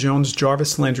 Ronald Jones,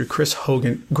 Jarvis Landry, Chris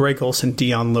Hogan, Greg Olsen,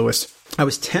 Dion Lewis. I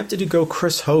was tempted to go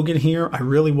Chris Hogan here. I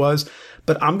really was.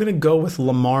 But I'm going to go with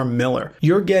Lamar Miller.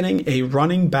 You're getting a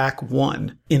running back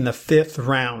 1 in the 5th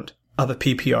round of a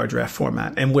PPR draft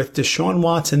format. And with Deshaun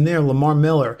Watson there, Lamar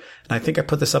Miller, and I think I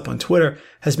put this up on Twitter,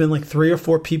 has been like 3 or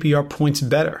 4 PPR points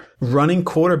better. Running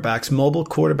quarterbacks, mobile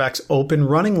quarterbacks, open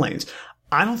running lanes.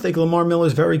 I don't think Lamar Miller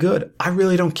is very good. I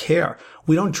really don't care.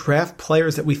 We don't draft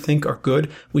players that we think are good.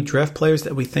 We draft players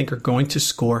that we think are going to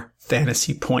score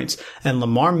fantasy points. And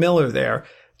Lamar Miller there,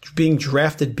 being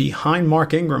drafted behind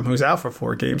Mark Ingram, who's out for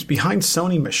 4 games, behind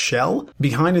Sony Michel,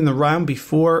 behind in the round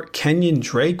before Kenyon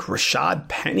Drake, Rashad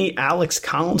Penny, Alex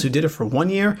Collins, who did it for 1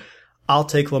 year. I'll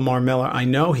take Lamar Miller. I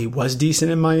know he was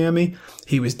decent in Miami.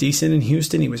 He was decent in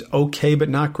Houston. He was okay, but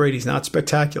not great. He's not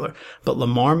spectacular. But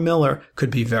Lamar Miller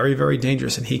could be very, very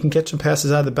dangerous, and he can get some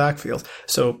passes out of the backfield.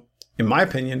 So, in my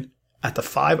opinion, at the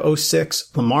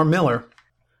 506, Lamar Miller,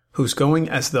 who's going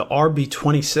as the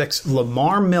RB26,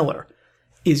 Lamar Miller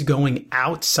is going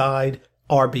outside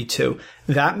RB2.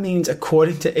 That means,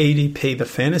 according to ADP, the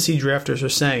fantasy drafters are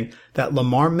saying that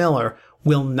Lamar Miller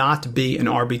will not be an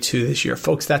RB2 this year.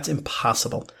 Folks, that's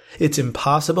impossible. It's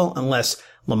impossible unless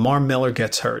Lamar Miller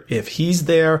gets hurt. If he's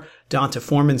there, Donta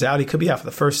Foreman's out. He could be out for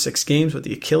the first 6 games with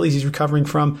the Achilles he's recovering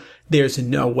from. There's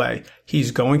no way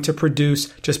he's going to produce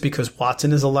just because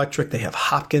Watson is electric. They have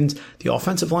Hopkins. The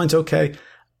offensive line's okay.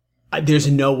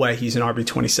 There's no way he's an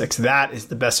RB26. That is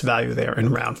the best value there in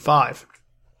round 5.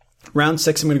 Round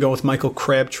 6, I'm going to go with Michael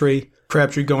Crabtree.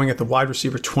 Crabtree going at the wide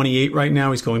receiver 28 right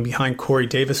now. He's going behind Corey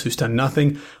Davis, who's done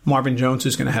nothing. Marvin Jones,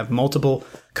 who's going to have multiple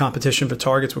competition for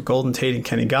targets with Golden Tate and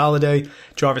Kenny Galladay.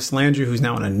 Jarvis Landry, who's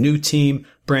now on a new team.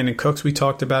 Brandon Cooks, we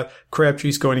talked about.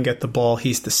 Crabtree's going to get the ball.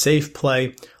 He's the safe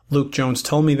play. Luke Jones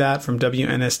told me that from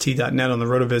WNST.net on the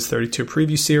RotoViz 32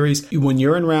 preview series. When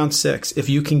you're in round 6, if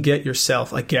you can get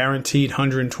yourself a guaranteed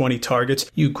 120 targets,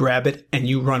 you grab it and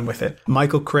you run with it.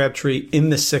 Michael Crabtree in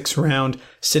the 6th round,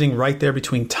 sitting right there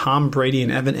between Tom Brady and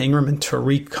Evan Ingram and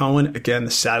Tariq Cohen. Again,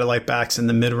 the satellite backs in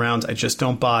the mid rounds, I just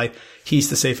don't buy. He's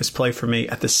the safest play for me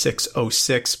at the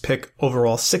 606 pick,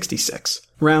 overall 66.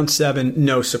 Round 7,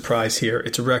 no surprise here.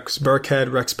 It's Rex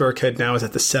Burkhead. Rex Burkhead now is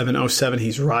at the 707.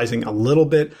 He's rising a little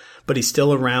bit, but he's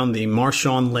still around the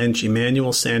Marshawn Lynch,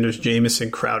 Emmanuel Sanders,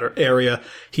 Jamison Crowder area.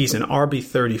 He's an RB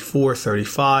 34,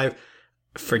 35.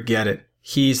 Forget it.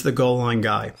 He's the goal line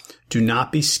guy. Do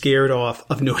not be scared off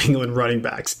of New England running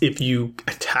backs. If you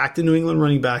attack the New England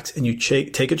running backs and you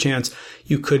take a chance,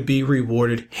 you could be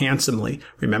rewarded handsomely.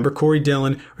 Remember Corey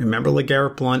Dillon. Remember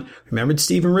LeGarrette Blount. Remember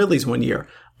Stephen Ridley's 1 year.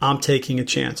 I'm taking a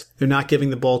chance. They're not giving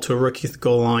the ball to a rookie at the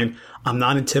goal line. I'm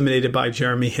not intimidated by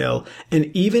Jeremy Hill. And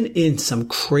even in some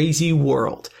crazy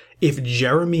world, if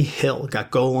Jeremy Hill got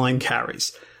goal line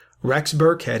carries, Rex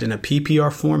Burkhead in a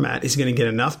PPR format is going to get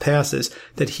enough passes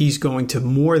that he's going to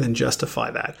more than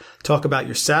justify that. Talk about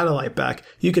your satellite back.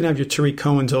 You can have your Tariq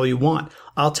Cohens all you want.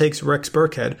 I'll take Rex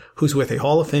Burkhead, who's with a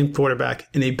Hall of Fame quarterback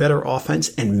in a better offense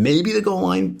and maybe the goal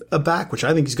line back, which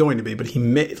I think he's going to be, but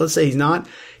let's say he's not.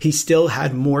 He still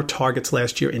had more targets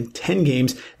last year in 10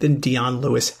 games than Deion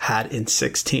Lewis had in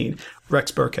 16.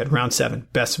 Rex Burkhead, round 7,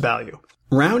 best value.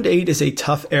 Round 8 is a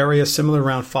tough area, similar to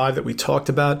round 5 that we talked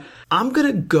about. I'm going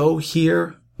to go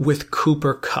here with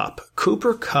Cooper Kupp.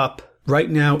 Cooper Kupp right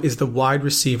now is the wide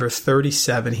receiver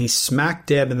 37. He's smack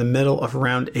dab in the middle of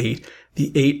round 8,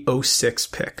 the 806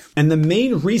 pick. And the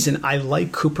main reason I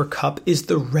like Cooper Kupp is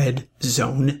the red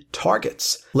zone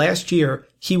targets. Last year,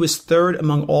 he was 3rd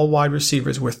among all wide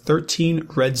receivers with 13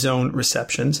 red zone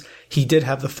receptions. He did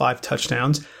have the 5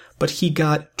 touchdowns, but he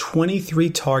got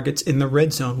 23 targets in the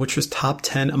red zone, which was top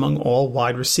 10 among all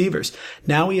wide receivers.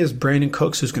 Now he has Brandon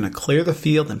Cooks, who's going to clear the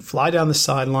field and fly down the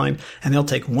sideline, and they'll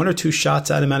take 1 or 2 shots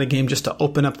at him out of game just to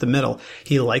open up the middle.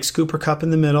 He likes Cooper Kupp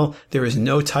in the middle. There is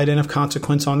no tight end of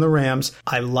consequence on the Rams.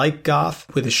 I like Goff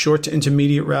with his short to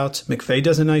intermediate routes. McVay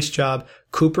does a nice job.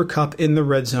 Cooper Kupp in the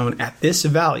red zone at this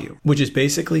value, which is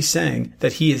basically saying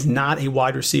that he is not a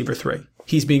wide receiver 3.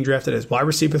 He's being drafted as wide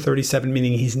receiver 37,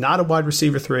 meaning he's not a wide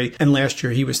receiver 3. And last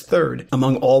year, he was 3rd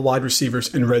among all wide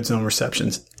receivers in red zone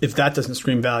receptions. If that doesn't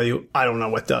scream value, I don't know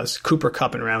what does. Cooper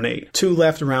Kupp in round 8. 2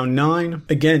 left, round 9.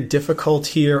 Again, difficult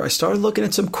here. I started looking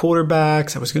at some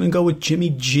quarterbacks. I was going to go with Jimmy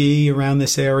G around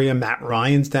this area. Matt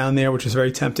Ryan's down there, which is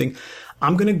very tempting.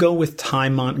 I'm going to go with Ty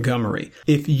Montgomery.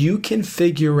 If you can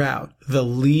figure out the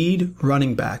lead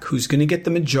running back who's going to get the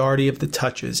majority of the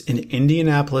touches in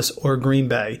Indianapolis or Green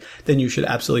Bay, then you should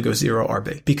absolutely go 0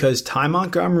 RB. Because Ty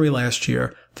Montgomery last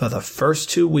year, for the first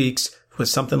 2 weeks,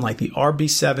 was something like the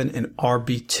RB7 and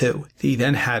RB2. He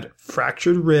then had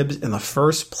fractured ribs in the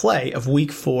first play of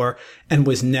week 4 and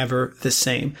was never the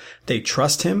same. They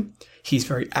trust him. He's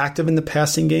very active in the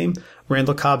passing game.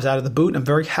 Randall Cobb's out of the boot, and I'm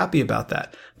very happy about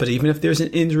that. But even if there's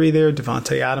an injury there,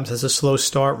 Devontae Adams has a slow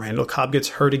start, Randall Cobb gets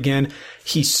hurt again,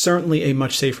 he's certainly a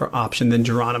much safer option than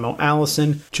Geronimo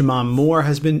Allison. Jamon Moore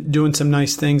has been doing some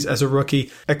nice things as a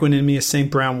rookie. Equanimeous St.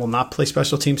 Brown will not play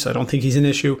special teams, so I don't think he's an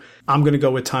issue. I'm going to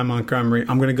go with Ty Montgomery.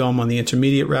 I'm going to go him on the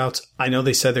intermediate routes. I know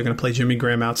they said they're going to play Jimmy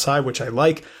Graham outside, which I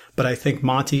like, but I think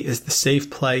Monty is the safe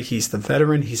play. He's the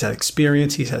veteran. He's had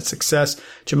experience. He's had success.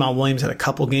 Jamal Williams had a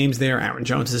couple games there. Aaron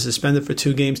Jones is suspended for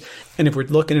 2 games. And if we're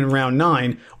looking in round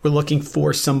 9, we're looking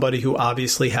for somebody who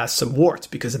obviously has some warts,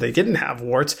 because if they didn't have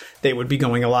warts, they would be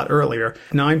going a lot earlier.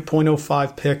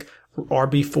 9.05 pick,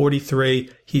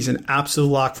 RB43. He's an absolute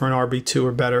lock for an RB2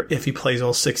 or better if he plays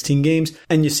all 16 games,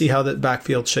 and you see how that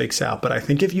backfield shakes out. But I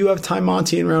think if you have Ty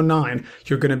Monty in round 9,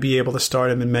 you're going to be able to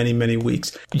start him in many, many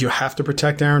weeks. You have to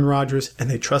protect Aaron Rodgers, and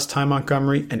they trust Ty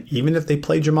Montgomery, and even if they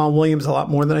play Jamal Williams a lot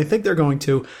more than I think they're going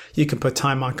to, you can put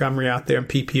Ty Montgomery out there in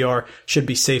PPR, should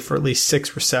be safe for at least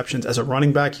 6 receptions as a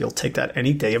running back. You'll take that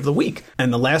any day of the week.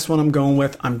 And the last one I'm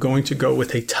going to go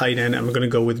with a tight end. I'm going to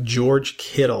go with George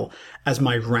Kittle as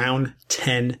my round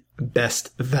 10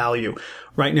 best value.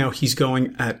 Right now, he's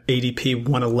going at ADP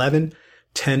 111,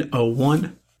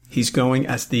 1001. He's going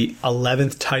as the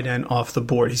 11th tight end off the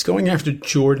board. He's going after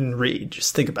Jordan Reed.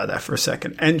 Just think about that for a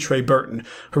second. And Trey Burton,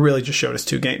 who really just showed us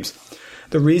 2 games.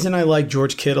 The reason I like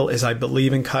George Kittle is I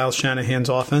believe in Kyle Shanahan's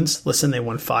offense. Listen, they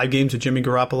won 5 games with Jimmy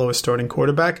Garoppolo as starting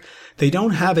quarterback. They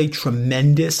don't have a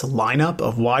tremendous lineup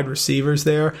of wide receivers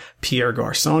there. Pierre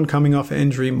Garçon coming off an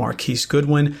injury, Marquise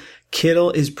Goodwin.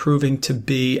 Kittle is proving to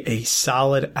be a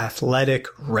solid, athletic,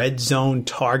 red zone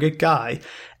target guy.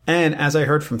 And as I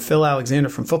heard from Phil Alexander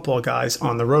from Football Guys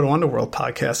on the Roto Underworld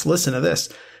podcast, listen to this.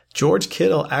 George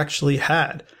Kittle actually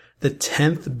had the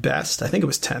 10th best, I think it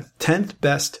was 10th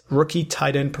best rookie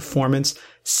tight end performance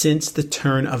since the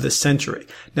turn of the century.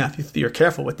 Now, if you're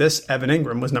careful with this, Evan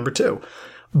Ingram was number 2.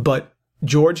 But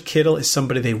George Kittle is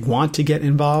somebody they want to get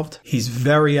involved. He's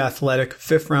very athletic,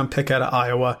 5th round pick out of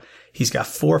Iowa. He's got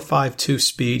 4.52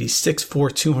 speed. He's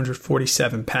 6'4",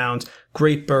 247 pounds.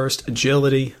 Great burst,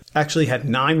 agility. Actually had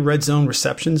 9 red zone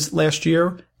receptions last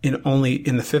year in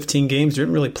the 15 games.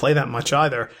 Didn't really play that much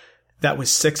either. That was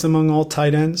 6th among all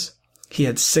tight ends. He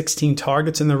had 16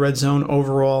 targets in the red zone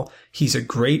overall. He's a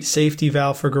great safety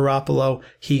valve for Garoppolo.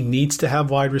 He needs to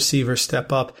have wide receivers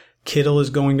step up. Kittle is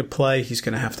going to play. He's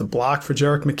going to have to block for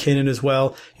Jerick McKinnon as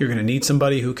well. You're going to need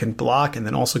somebody who can block and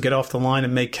then also get off the line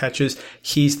and make catches.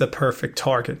 He's the perfect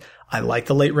target. I like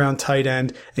the late round tight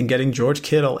end and getting George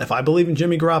Kittle. If I believe in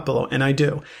Jimmy Garoppolo, and I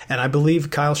do, and I believe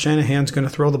Kyle Shanahan's going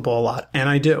to throw the ball a lot, and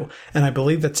I do, and I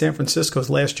believe that San Francisco's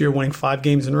last year winning 5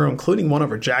 games in a row, including one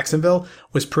over Jacksonville,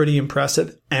 was pretty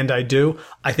impressive, and I do,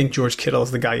 I think George Kittle is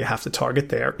the guy you have to target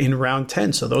there in round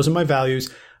 10. So those are my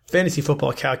values. Fantasy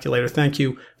Football Calculator, thank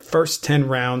you. First 10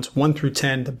 rounds, 1 through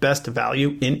 10, the best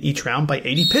value in each round by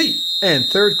ADP. And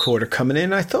third quarter coming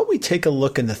in. I thought we'd take a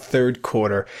look in the third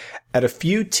quarter at a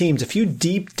few teams, a few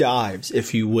deep dives,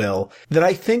 if you will, that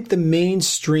I think the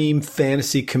mainstream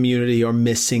fantasy community are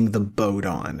missing the boat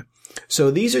on. So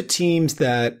these are teams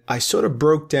that I sort of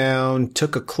broke down,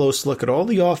 took a close look at all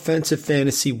the offensive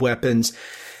fantasy weapons,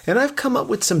 and I've come up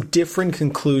with some different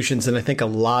conclusions than I think a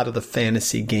lot of the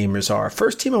fantasy gamers are.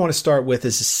 First team I want to start with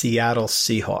is the Seattle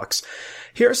Seahawks.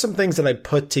 Here are some things that I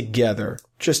put together,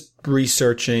 just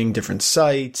researching different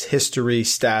sites, history,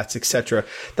 stats, etc.,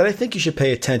 that I think you should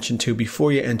pay attention to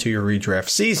before you enter your redraft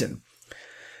season.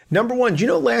 Number 1, do you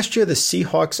know last year the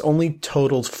Seahawks only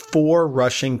totaled 4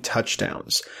 rushing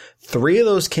touchdowns? 3 of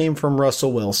those came from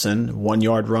Russell Wilson,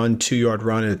 1-yard run, 2-yard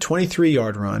run, and a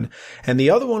 23-yard run. And the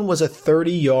other one was a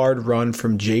 30-yard run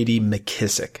from J.D.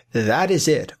 McKissick. That is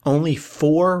it. Only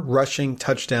 4 rushing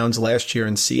touchdowns last year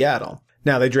in Seattle.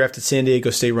 Now, they drafted San Diego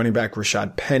State running back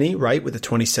Rashad Penny, right, with the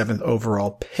 27th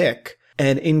overall pick.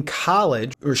 And in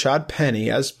college, Rashad Penny,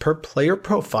 as per Player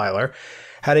Profiler,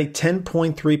 had a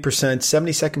 10.3%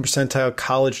 72nd percentile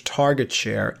college target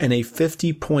share and a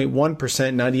 50.1%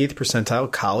 98th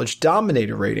percentile college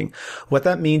dominator rating. What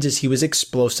that means is he was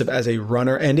explosive as a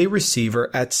runner and a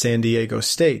receiver at San Diego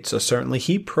State. So certainly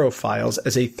he profiles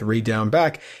as a 3-down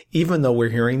back, even though we're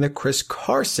hearing that Chris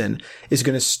Carson is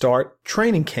going to start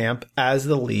training camp as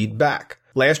the lead back.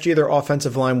 Last year, their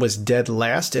offensive line was dead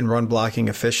last in run blocking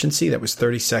efficiency. That was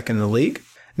 32nd in the league.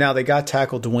 Now, they got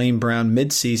tackle Dwayne Brown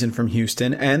midseason from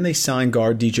Houston, and they signed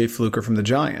guard DJ Fluker from the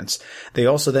Giants. They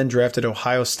also then drafted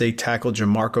Ohio State tackle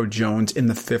Jamarco Jones in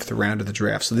the 5th round of the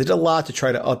draft. So they did a lot to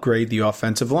try to upgrade the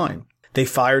offensive line. They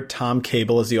fired Tom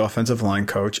Cable as the offensive line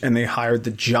coach, and they hired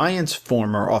the Giants'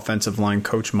 former offensive line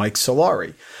coach, Mike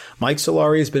Solari. Mike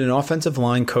Solari has been an offensive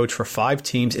line coach for 5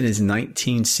 teams in his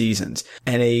 19 seasons,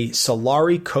 and a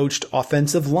Solari-coached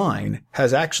offensive line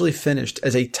has actually finished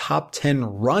as a top 10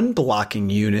 run blocking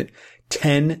unit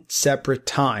 10 separate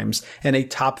times and a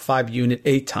top 5 unit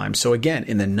 8 times. So again,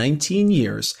 in the 19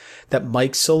 years that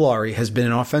Mike Solari has been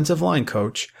an offensive line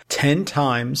coach, 10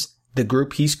 times the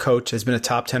group he's coached has been a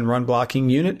top 10 run blocking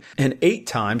unit, and 8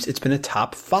 times it's been a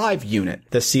top 5 unit.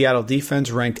 The Seattle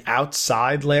defense ranked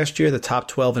outside last year the top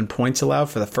 12 in points allowed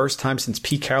for the first time since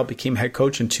Pete Carroll became head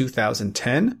coach in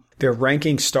 2010. Their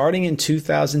ranking starting in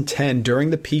 2010 during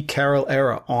the Pete Carroll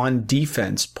era on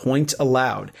defense, points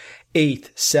allowed,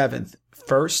 8th, 7th,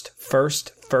 1st,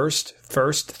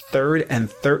 3rd, and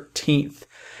 13th.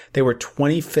 They were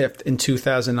 25th in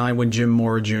 2009 when Jim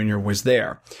Mora Jr. was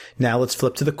there. Now let's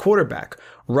flip to the quarterback.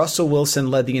 Russell Wilson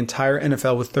led the entire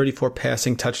NFL with 34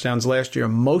 passing touchdowns last year.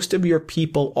 Most of your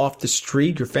people off the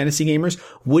street, your fantasy gamers,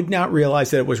 would not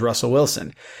realize that it was Russell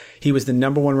Wilson. He was the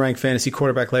number 1 ranked fantasy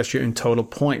quarterback last year in total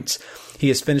points. He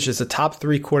has finished as a top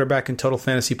 3 quarterback in total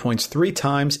fantasy points 3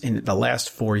 times in the last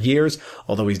 4 years.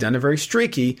 Although he's done it very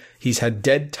streaky, he's had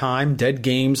dead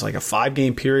games, like a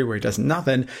 5-game period where he does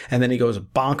nothing, and then he goes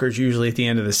bonkers usually at the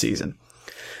end of the season.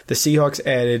 The Seahawks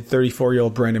added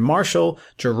 34-year-old Brandon Marshall,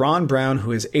 Jerron Brown,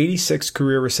 who has 86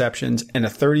 career receptions, and a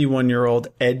 31-year-old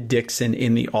Ed Dixon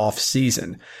in the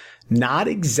offseason. Not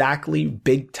exactly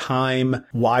big-time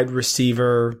wide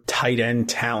receiver, tight end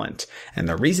talent. And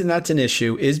the reason that's an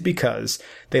issue is because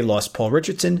they lost Paul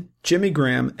Richardson, Jimmy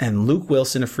Graham, and Luke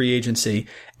Wilson to free agency,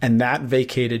 and that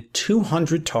vacated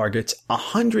 200 targets,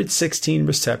 116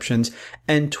 receptions,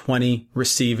 and 20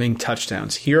 receiving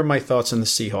touchdowns. Here are my thoughts on the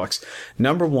Seahawks.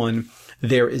 Number 1,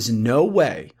 there is no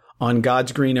way on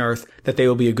God's green earth that they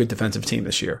will be a good defensive team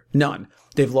this year. None.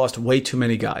 They've lost way too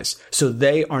many guys. So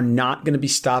they are not going to be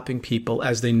stopping people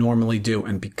as they normally do.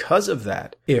 And because of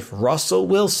that, if Russell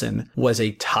Wilson was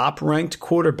a top-ranked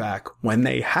quarterback when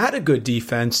they had a good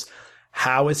defense,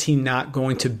 how is he not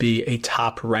going to be a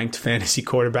top-ranked fantasy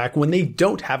quarterback when they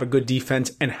don't have a good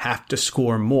defense and have to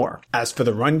score more? As for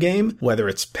the run game, whether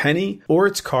it's Penny or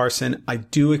it's Carson, I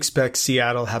do expect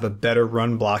Seattle to have a better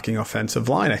run-blocking offensive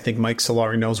line. I think Mike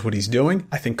Solari knows what he's doing.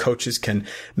 I think coaches can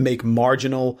make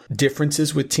marginal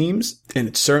differences with teams, and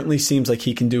it certainly seems like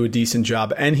he can do a decent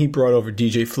job. And he brought over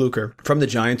DJ Fluker from the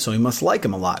Giants, so he must like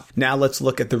him a lot. Now let's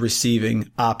look at the receiving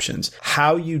options.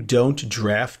 How you don't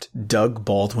draft Doug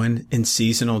Baldwin in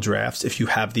seasonal drafts if you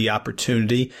have the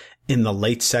opportunity in the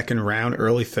late 2nd round,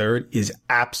 early 3rd is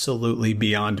absolutely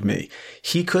beyond me.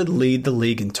 He could lead the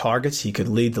league in targets. He could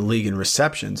lead the league in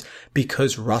receptions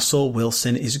because Russell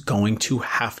Wilson is going to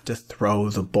have to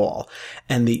throw the ball.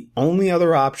 And the only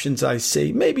other options I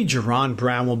see, maybe Jerron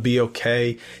Brown will be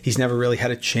okay. He's never really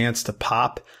had a chance to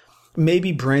pop.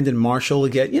 Maybe Brandon Marshall will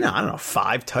get,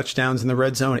 5 touchdowns in the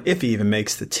red zone if he even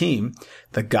makes the team.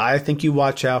 The guy I think you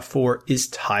watch out for is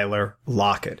Tyler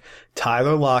Lockett.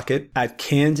 Tyler Lockett at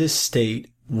Kansas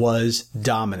State was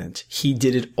dominant. He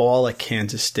did it all at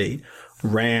Kansas State.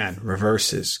 Ran,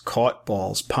 reverses, caught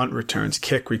balls, punt returns,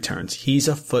 kick returns. He's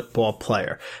a football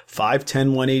player.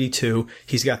 5'10", 182.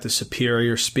 He's got the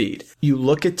superior speed. You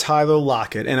look at Tyler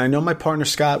Lockett, and I know my partner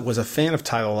Scott was a fan of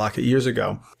Tyler Lockett years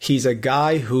ago. He's a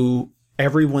guy who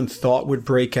everyone thought would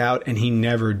break out, and he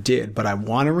never did. But I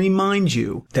want to remind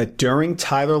you that during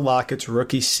Tyler Lockett's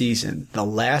rookie season, the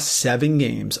last 7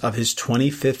 games of his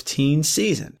 2015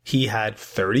 season, he had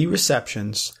 30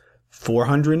 receptions,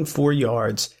 404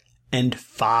 yards, and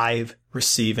 5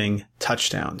 receiving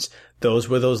touchdowns. Those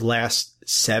were those last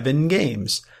 7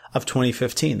 games of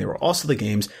 2015. They were also the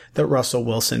games that Russell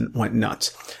Wilson went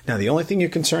nuts. Now, the only thing you're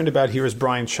concerned about here is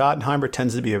Brian Schottenheimer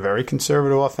tends to be a very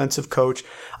conservative offensive coach.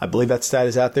 I believe that stat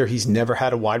is out there. He's never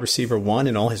had a wide receiver 1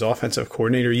 in all his offensive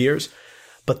coordinator years.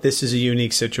 But this is a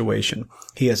unique situation.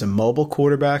 He has a mobile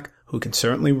quarterback who can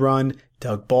certainly run.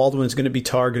 Doug Baldwin is going to be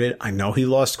targeted. I know he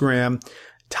lost Graham.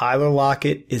 Tyler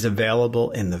Lockett is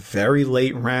available in the very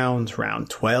late rounds, round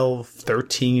 12,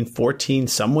 13, 14,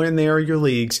 somewhere in there are your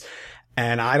leagues.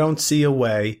 And I don't see a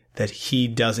way that he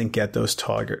doesn't get those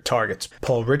targets.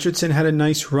 Paul Richardson had a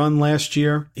nice run last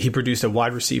year. He produced a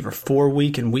wide receiver 4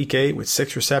 week in week 8 with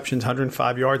 6 receptions,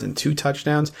 105 yards, and 2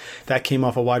 touchdowns. That came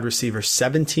off a wide receiver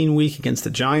 17 week against the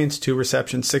Giants, 2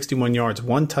 receptions, 61 yards,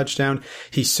 1 touchdown.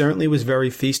 He certainly was very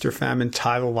feast or famine.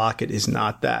 Tyler Lockett is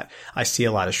not that. I see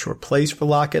a lot of short plays for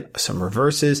Lockett, some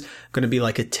reverses, going to be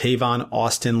like a Tavon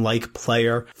Austin-like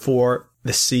player for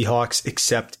the Seahawks,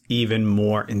 except even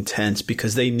more intense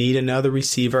because they need another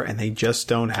receiver and they just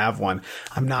don't have one.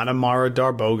 I'm not a Mara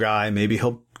Darboh guy. Maybe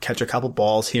he'll catch a couple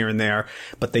balls here and there,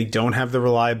 but they don't have the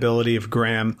reliability of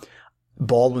Graham.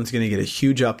 Baldwin's going to get a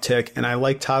huge uptick, and I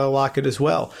like Tyler Lockett as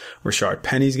well. Rashard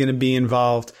Penny's going to be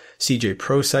involved. CJ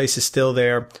Prosise is still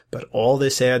there, but all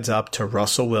this adds up to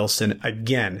Russell Wilson,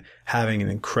 again, having an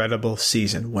incredible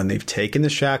season. When they've taken the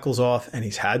shackles off and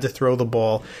he's had to throw the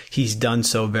ball, he's done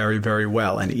so very, very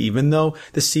well. And even though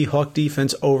the Seahawks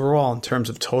defense overall, in terms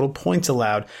of total points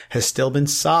allowed, has still been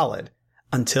solid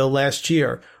until last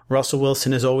year, Russell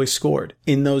Wilson has always scored.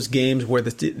 In those games where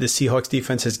the Seahawks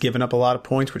defense has given up a lot of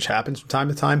points, which happens from time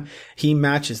to time, he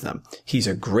matches them. He's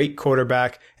a great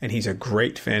quarterback, and he's a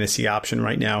great fantasy option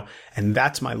right now. And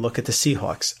that's my look at the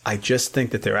Seahawks. I just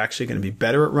think that they're actually going to be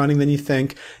better at running than you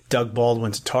think. Doug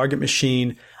Baldwin's a target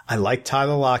machine. I like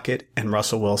Tyler Lockett, and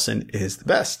Russell Wilson is the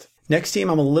best. Next team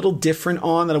I'm a little different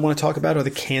on that I want to talk about are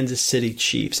the Kansas City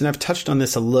Chiefs. And I've touched on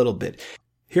this a little bit.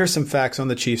 Here are some facts on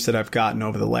the Chiefs that I've gotten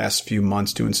over the last few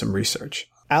months doing some research.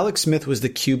 Alex Smith was the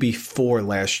QB4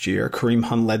 last year. Kareem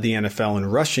Hunt led the NFL in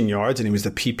rushing yards, and he was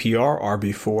the PPR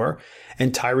RB4.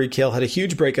 And Tyreek Hill had a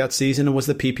huge breakout season and was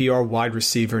the PPR wide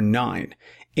receiver 9.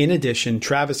 In addition,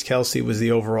 Travis Kelce was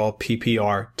the overall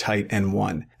PPR tight end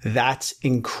 1. That's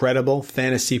incredible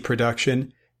fantasy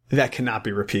production that cannot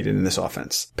be repeated in this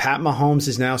offense. Pat Mahomes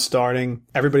is now starting.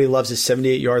 Everybody loves his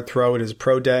 78-yard throw at his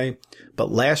pro day. But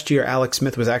last year, Alex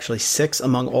Smith was actually 6th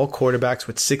among all quarterbacks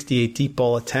with 68 deep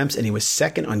ball attempts, and he was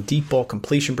 2nd on deep ball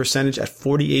completion percentage at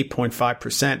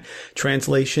 48.5%.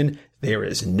 Translation, there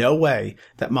is no way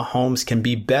that Mahomes can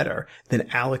be better than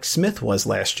Alex Smith was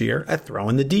last year at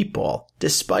throwing the deep ball,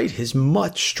 despite his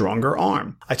much stronger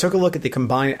arm. I took a look at the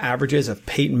combined averages of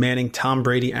Peyton Manning, Tom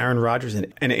Brady, Aaron Rodgers,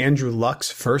 and Andrew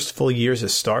Luck's first full years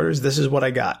as starters. This is what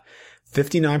I got.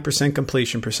 59%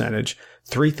 completion percentage,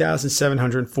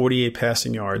 3,748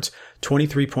 passing yards,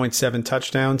 23.7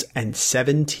 touchdowns, and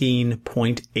 17.8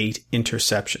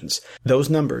 interceptions. Those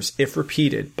numbers, if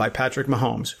repeated by Patrick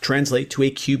Mahomes, translate to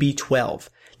a QB12.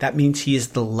 That means he is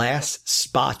the last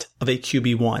spot of a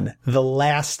QB1. The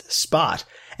last spot.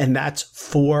 And that's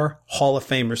 4 Hall of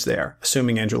Famers there,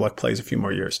 assuming Andrew Luck plays a few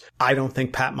more years. I don't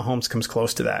think Pat Mahomes comes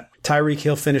close to that. Tyreek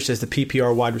Hill finished as the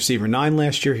PPR wide receiver 9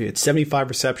 last year. He had 75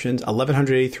 receptions,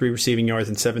 1,183 receiving yards,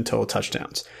 and 7 total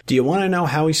touchdowns. Do you want to know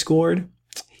how he scored?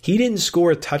 He didn't score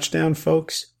a touchdown,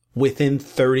 folks, within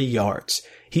 30 yards.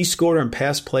 He scored on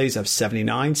pass plays of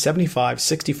 79, 75,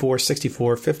 64,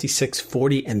 64, 56,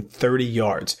 40, and 30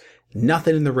 yards.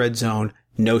 Nothing in the red zone,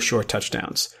 no short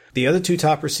touchdowns. The other 2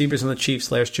 top receivers on the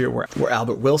Chiefs last year were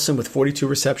Albert Wilson with 42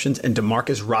 receptions and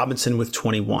Demarcus Robinson with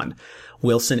 21.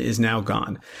 Wilson is now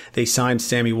gone. They signed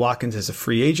Sammy Watkins as a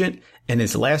free agent. In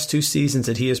his last 2 seasons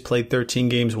that he has played 13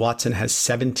 games, Watson has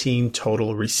 17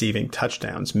 total receiving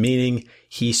touchdowns, meaning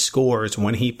he scores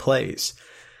when he plays.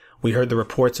 We heard the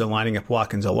reports are lining up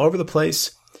Watkins all over the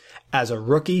place. As a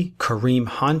rookie, Kareem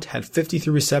Hunt had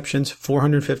 53 receptions,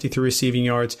 453 receiving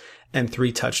yards, and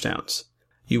 3 touchdowns.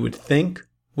 You would think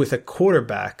with a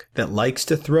quarterback that likes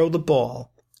to throw the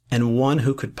ball and one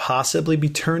who could possibly be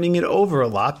turning it over a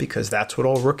lot, because that's what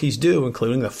all rookies do,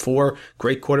 including the 4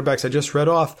 great quarterbacks I just read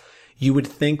off, you would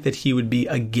think that he would be,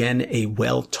 again, a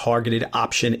well-targeted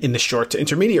option in the short to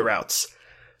intermediate routes.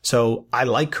 So I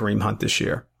like Kareem Hunt this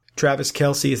year. Travis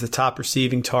Kelce is the top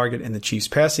receiving target in the Chiefs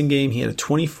passing game. He had a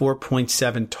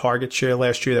 24.7 target share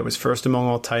last year. That was first among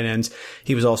all tight ends.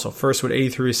 He was also first with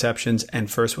 83 receptions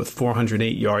and first with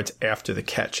 408 yards after the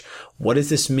catch. What does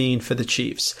this mean for the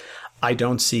Chiefs? I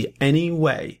don't see any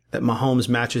way that Mahomes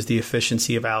matches the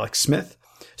efficiency of Alex Smith.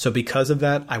 So because of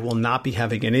that, I will not be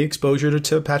having any exposure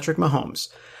to Patrick Mahomes.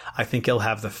 I think he'll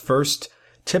have the first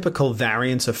typical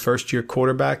variance of first-year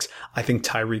quarterbacks. I think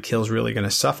Tyreek Hill's really going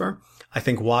to suffer. I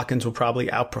think Watkins will probably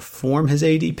outperform his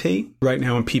ADP. Right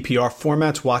now in PPR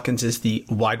formats, Watkins is the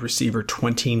wide receiver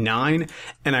 29,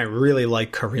 and I really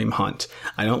like Kareem Hunt.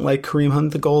 I don't like Kareem Hunt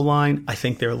at the goal line. I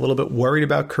think they're a little bit worried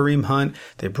about Kareem Hunt.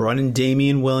 They brought in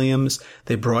Damian Williams.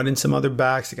 They brought in some other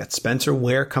backs. They got Spencer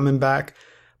Ware coming back.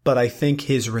 But I think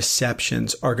his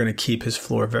receptions are going to keep his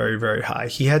floor very, very high.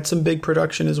 He had some big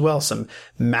production as well, some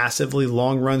massively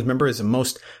long runs. Remember, his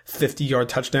most 50-yard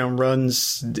touchdown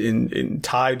runs in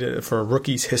tied for a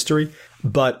rookie's history.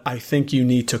 But I think you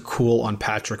need to cool on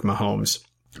Patrick Mahomes.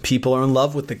 People are in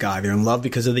love with the guy. They're in love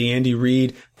because of the Andy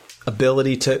Reid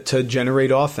ability to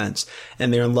generate offense,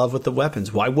 and they're in love with the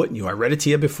weapons. Why wouldn't you? I read it to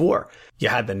you before. You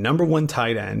had the number 1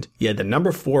 tight end, you had the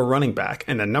number 4 running back,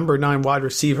 and the number 9 wide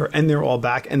receiver, and they're all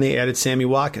back, and they added Sammy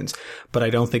Watkins. But I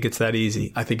don't think it's that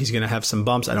easy. I think he's going to have some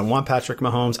bumps. I don't want Patrick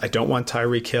Mahomes. I don't want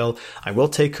Tyreek Hill. I will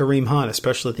take Kareem Hunt,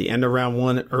 especially at the end of round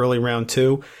 1, early round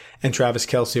 2. And Travis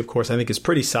Kelce, of course, I think is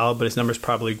pretty solid, but his numbers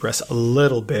probably regress a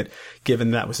little bit, given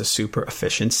that was a super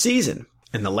efficient season.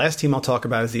 And the last team I'll talk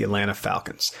about is the Atlanta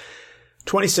Falcons.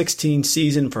 2016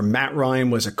 season for Matt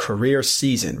Ryan was a career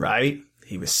season, right?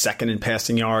 He was second in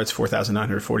passing yards,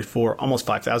 4,944, almost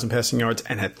 5,000 passing yards,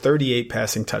 and had 38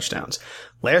 passing touchdowns.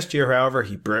 Last year, however,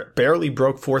 he barely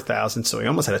broke 4,000, so he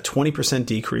almost had a 20%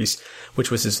 decrease,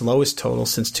 which was his lowest total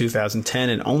since 2010,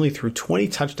 and only threw 20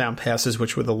 touchdown passes,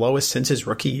 which were the lowest since his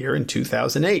rookie year in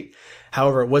 2008.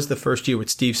 However, it was the first year with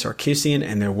Steve Sarkisian,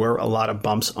 and there were a lot of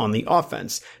bumps on the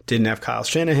offense. Didn't have Kyle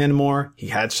Shanahan anymore. He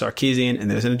had Sarkisian, and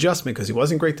there's an adjustment because he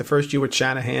wasn't great the first year with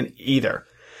Shanahan either.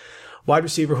 Wide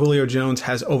receiver Julio Jones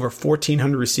has over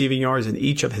 1,400 receiving yards in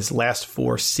each of his last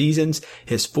 4 seasons.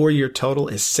 His 4-year total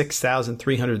is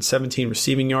 6,317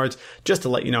 receiving yards. Just to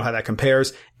let you know how that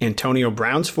compares, Antonio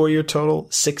Brown's 4-year total,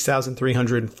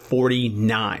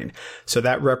 6,349. So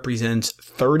that represents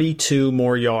 32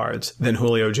 more yards than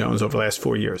Julio Jones over the last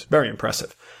 4 years. Very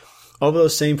impressive. Over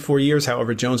those same 4 years,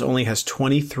 however, Jones only has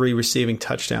 23 receiving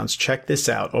touchdowns. Check this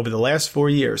out. Over the last 4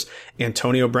 years,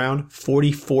 Antonio Brown,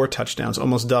 44 touchdowns,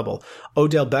 almost double.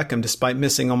 Odell Beckham, despite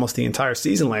missing almost the entire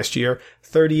season last year,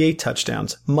 38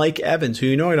 touchdowns. Mike Evans, who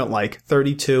you know I don't like,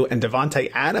 32. And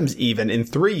Devontae Adams even in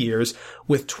 3 years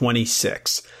with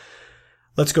 26.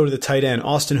 Let's go to the tight end.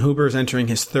 Austin Hooper is entering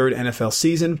his 3rd NFL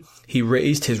season. He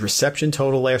raised his reception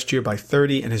total last year by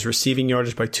 30 and his receiving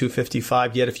yardage by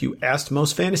 255. Yet if you asked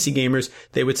most fantasy gamers,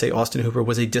 they would say Austin Hooper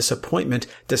was a disappointment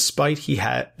despite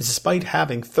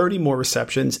having 30 more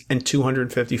receptions and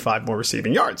 255 more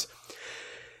receiving yards.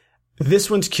 This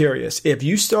one's curious. If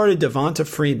you started Devonta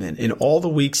Freeman in all the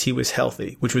weeks he was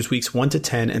healthy, which was weeks 1 to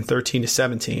 10 and 13 to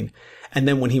 17, and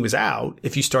then when he was out,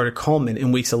 if you started Coleman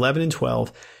in weeks 11 and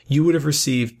 12, you would have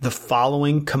received the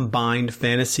following combined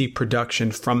fantasy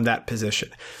production from that position.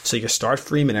 So you start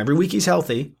Freeman every week he's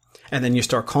healthy, and then you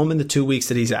start Coleman the 2 weeks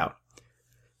that he's out.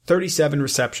 37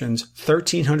 receptions,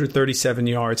 1,337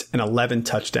 yards, and 11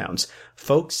 touchdowns.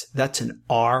 Folks, that's an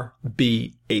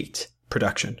RB8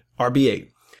 production. RB8.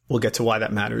 We'll get to why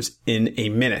that matters in a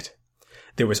minute.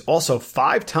 There was also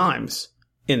 5 times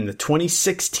in the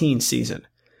 2016 season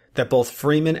that both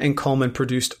Freeman and Coleman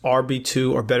produced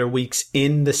RB2 or better weeks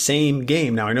in the same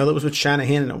game. Now, I know that was with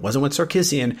Shanahan and it wasn't with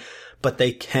Sarkisian, but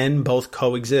they can both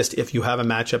coexist if you have a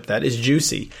matchup that is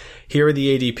juicy. Here are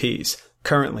the ADPs.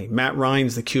 Currently, Matt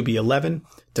Ryan's the QB 11.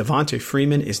 Devonta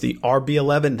Freeman is the RB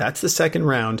 11. That's the second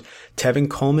round. Tevin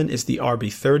Coleman is the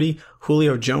RB 30.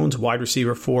 Julio Jones, wide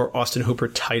receiver 4. Austin Hooper,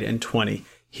 tight end 20.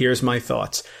 Here's my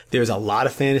thoughts. There's a lot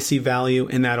of fantasy value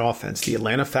in that offense. The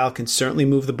Atlanta Falcons certainly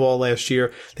moved the ball last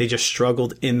year. They just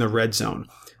struggled in the red zone.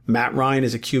 Matt Ryan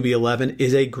as a QB 11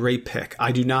 is a great pick.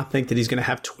 I do not think that he's going to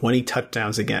have 20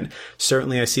 touchdowns again.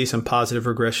 Certainly, I see some positive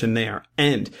regression there.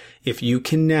 And if you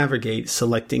can navigate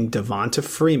selecting Devonta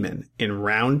Freeman in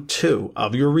round 2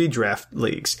 of your redraft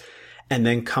leagues, and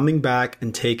then coming back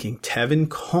and taking Tevin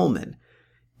Coleman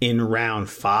in round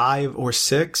 5 or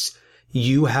 6,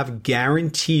 you have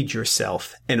guaranteed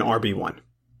yourself an RB1.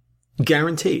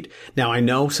 Guaranteed. Now, I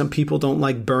know some people don't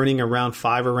like burning a round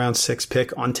 5 or round 6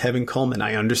 pick on Tevin Coleman.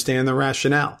 I understand the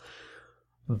rationale.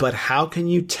 But how can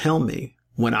you tell me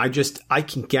when I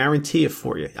can guarantee it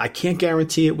for you? I can't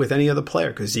guarantee it with any other player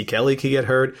because Zeke Elliott could get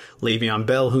hurt, Le'Veon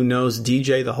Bell, who knows,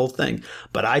 DJ, the whole thing.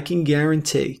 But I can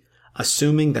guarantee,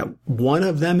 assuming that one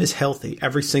of them is healthy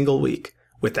every single week,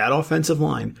 with that offensive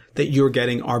line, that you're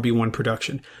getting RB1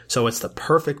 production. So it's the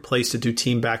perfect place to do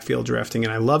team backfield drafting.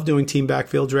 And I love doing team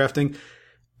backfield drafting.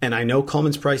 And I know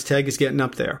Coleman's price tag is getting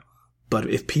up there. But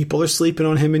if people are sleeping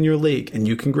on him in your league and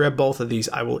you can grab both of these,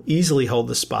 I will easily hold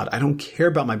the spot. I don't care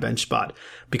about my bench spot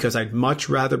because I'd much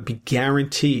rather be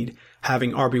guaranteed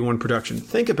having RB1 production.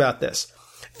 Think about this.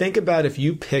 Think about if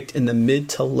you picked in the mid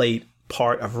to late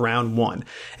part of round 1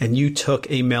 and you took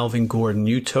a Melvin Gordon,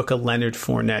 you took a Leonard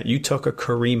Fournette, you took a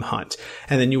Kareem Hunt,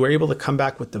 and then you were able to come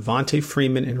back with Devonta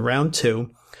Freeman in round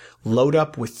 2, load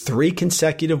up with 3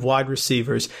 consecutive wide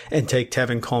receivers, and take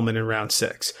Tevin Coleman in round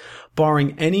 6.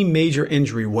 Barring any major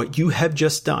injury, what you have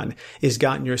just done is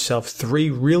gotten yourself 3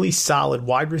 really solid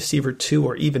wide receiver 2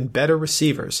 or even better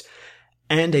receivers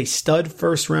and a stud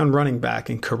first round running back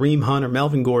in Kareem Hunt or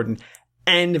Melvin Gordon,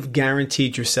 and have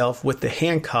guaranteed yourself with the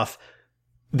handcuff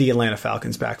the Atlanta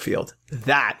Falcons backfield.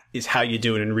 That is how you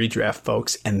do it in redraft,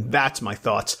 folks. And that's my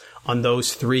thoughts on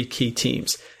those three key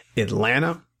teams: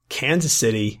 Atlanta, Kansas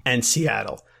City, and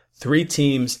Seattle. Three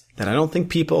teams that I don't think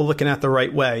people are looking at the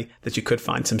right way, that you could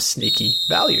find some sneaky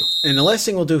value. And the last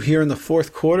thing we'll do here in the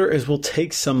fourth quarter is we'll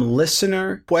take some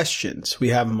listener questions. We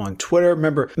have them on Twitter.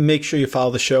 Remember, make sure you follow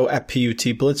the show at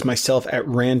PUT Blitz, myself at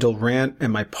Randall Rant,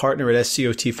 and my partner at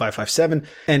SCOT557,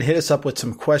 and hit us up with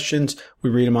some questions. We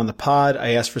read them on the pod.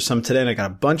 I asked for some today, and I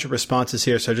got a bunch of responses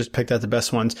here, so I just picked out the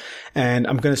best ones. And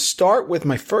I'm going to start with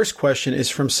my first question is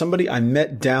from somebody I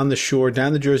met down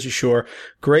the Jersey Shore.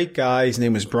 Great guy. His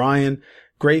name was Brian.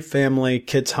 Great family.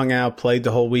 Kids hung out, played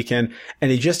the whole weekend, and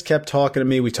he just kept talking to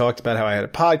me. We talked about how I had a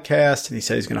podcast, and he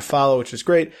said he's going to follow, which is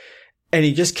great. And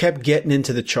he just kept getting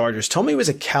into the Chargers. Told me he was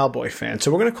a Cowboy fan. So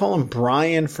we're going to call him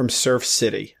Brian from Surf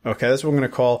City. Okay, that's what we're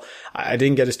going to call. I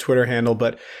didn't get his Twitter handle,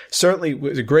 but certainly it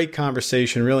was a great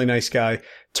conversation. Really nice guy.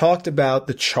 Talked about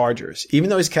the Chargers. Even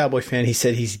though he's a Cowboy fan, he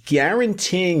said he's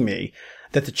guaranteeing me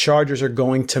that the Chargers are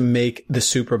going to make the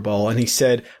Super Bowl. And he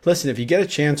said, listen, if you get a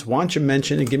chance, why don't you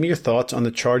mention and give me your thoughts on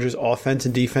the Chargers offense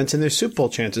and defense and their Super Bowl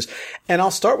chances? And I'll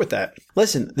start with that.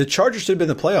 Listen, the Chargers should have been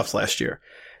in the playoffs last year.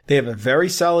 They have a very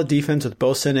solid defense with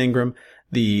Bosa and Ingram.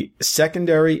 The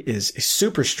secondary is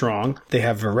super strong. They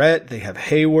have Verrett, they have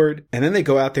Hayward, and then they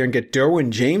go out there and get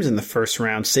Derwin James in the first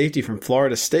round, safety from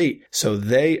Florida State. So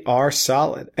they are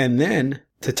solid. And then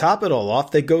to top it all off,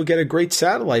 they go get a great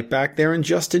satellite back there in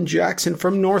Justin Jackson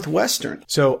from Northwestern.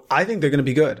 So I think they're going to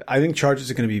be good. I think Chargers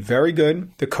are going to be very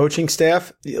good. The coaching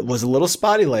staff was a little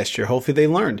spotty last year. Hopefully they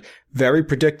learned. Very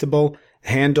predictable.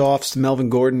 Handoffs to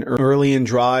Melvin Gordon early in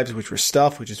drives, which were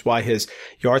stuff, which is why his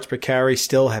yards per carry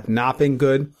still have not been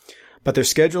good. But their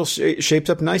schedule shapes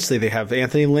up nicely. They have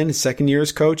Anthony Lynn, his second year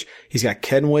as coach. He's got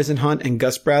Ken Wisenhunt and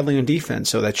Gus Bradley on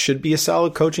defense. So that should be a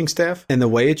solid coaching staff. And the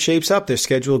way it shapes up, their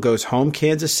schedule goes home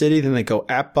Kansas City, then they go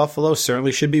at Buffalo.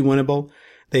 Certainly should be winnable.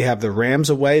 They have the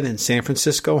Rams away, then San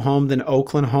Francisco home, then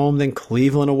Oakland home, then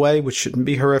Cleveland away, which shouldn't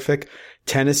be horrific.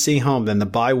 Tennessee home, then the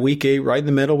bye week 8 right in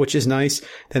the middle, which is nice.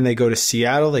 Then they go to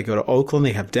Seattle, they go to Oakland,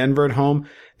 they have Denver at home.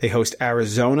 They host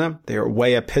Arizona. They are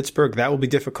away at Pittsburgh. That will be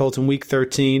difficult in week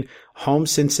 13. Home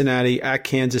Cincinnati, at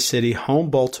Kansas City,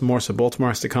 home Baltimore. So Baltimore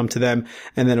has to come to them,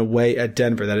 and then away at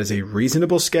Denver. That is a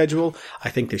reasonable schedule. I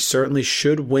think they certainly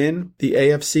should win the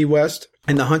AFC West.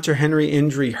 And the Hunter Henry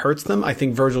injury hurts them. I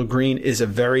think Virgil Green is a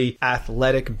very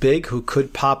athletic big who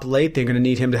could pop late. They're going to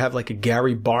need him to have like a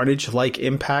Gary Barnidge-like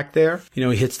impact there. You know,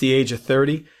 he hits the age of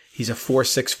 30. He's a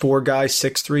 4'6" guy,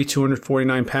 6'3",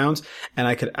 249 pounds. And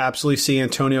I could absolutely see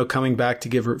Antonio coming back to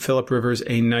give Phillip Rivers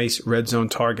a nice red zone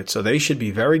target. So they should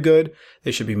be very good.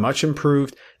 They should be much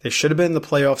improved. They should have been in the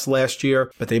playoffs last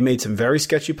year, but they made some very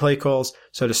sketchy play calls.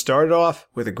 So to start it off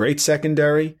with a great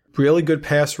secondary, really good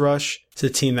pass rush, it's a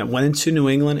team that went into New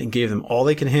England and gave them all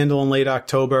they can handle in late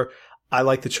October. I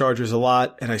like the Chargers a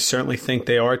lot, and I certainly think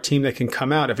they are a team that can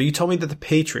come out. If you told me that the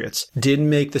Patriots didn't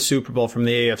make the Super Bowl from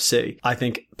the AFC, I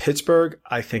think Pittsburgh,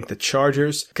 I think the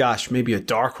Chargers, gosh, maybe a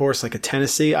dark horse like a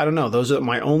Tennessee. I don't know. Those are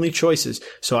my only choices.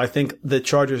 So I think the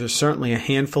Chargers are certainly a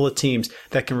handful of teams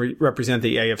that can represent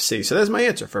the AFC. So that's my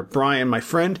answer for Brian, my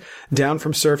friend, down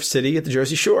from Surf City at the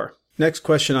Jersey Shore. Next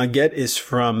question I get is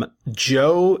from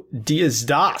Joe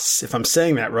Diaz-Das. If I'm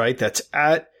saying that right, that's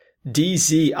at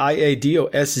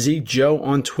DZIADOSZ Joe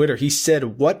on Twitter. He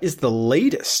said, what is the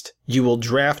latest you will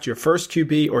draft your first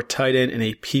QB or tight end in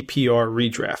a PPR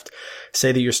redraft?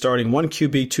 Say that you're starting 1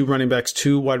 QB, 2 running backs,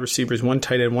 2 wide receivers, 1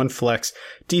 tight end, 1 flex,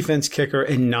 defense kicker,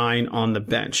 and 9 on the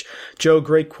bench. Joe,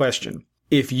 great question.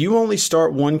 If you only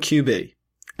start 1 QB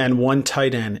and 1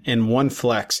 tight end and 1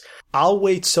 flex, I'll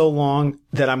wait so long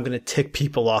that I'm going to tick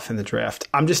people off in the draft.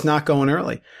 I'm just not going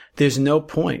early. There's no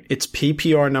point. It's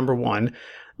PPR number 1.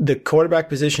 The quarterback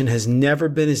position has never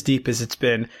been as deep as it's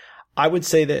been. I would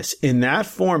say this, in that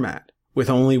format with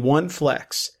only 1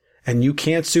 flex, and you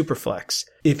can't super flex,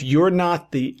 if you're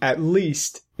not at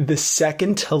least the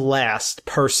second to last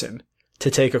person to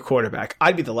take a quarterback,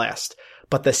 I'd be the last,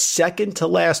 but the second to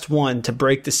last one to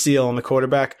break the seal on the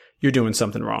quarterback, you're doing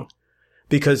something wrong.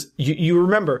 Because you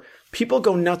remember, people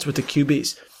go nuts with the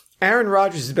QBs. Aaron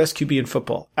Rodgers is the best QB in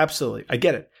football. Absolutely. I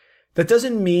get it. That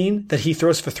doesn't mean that he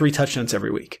throws for 3 touchdowns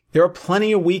every week. There are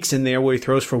plenty of weeks in there where he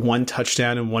throws for 1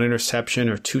 touchdown and 1 interception,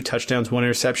 or 2 touchdowns, 1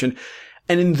 interception.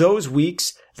 And in those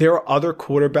weeks, there are other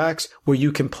quarterbacks where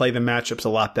you can play the matchups a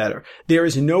lot better. There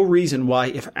is no reason why,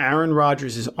 if Aaron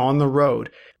Rodgers is on the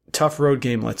road, tough road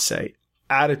game, let's say,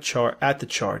 at the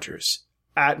Chargers,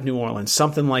 at New Orleans,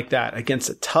 something like that, against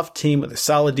a tough team with a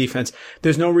solid defense,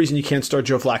 there's no reason you can't start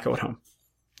Joe Flacco at home.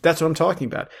 That's what I'm talking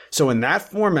about. So in that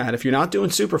format, if you're not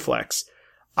doing Superflex,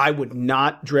 I would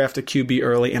not draft a QB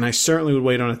early, and I certainly would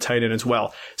wait on a tight end as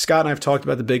well. Scott and I have talked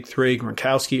about the big three,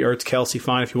 Gronkowski, Ertz, Kelsey,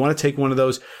 fine. If you want to take one of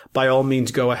those, by all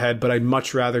means, go ahead, but I'd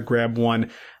much rather grab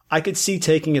one. I could see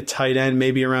taking a tight end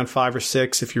maybe around 5 or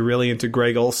 6 if you're really into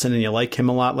Greg Olsen and you like him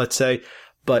a lot, let's say.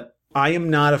 But I am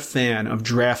not a fan of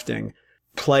drafting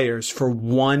players for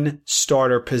one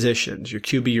starter positions, your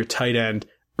QB, your tight end,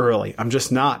 early. I'm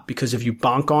just not, because if you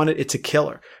bonk on it, it's a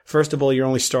killer. First of all, you're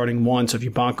only starting one, so if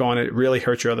you bonk on it, it really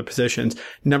hurts your other positions.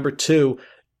 Number two,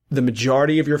 the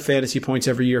majority of your fantasy points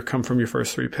every year come from your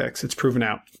first 3 picks. It's proven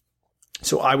out.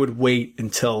 So I would wait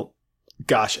until,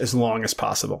 as long as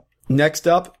possible. Next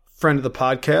up, friend of the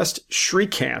podcast,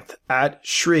 Srikanth at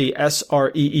Shri,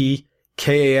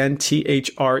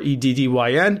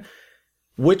 SREEKANTHREDDYN.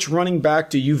 Which running back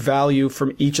do you value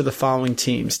from each of the following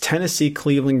teams? Tennessee,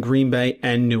 Cleveland, Green Bay,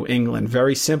 and New England.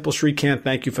 Very simple, Srikanth.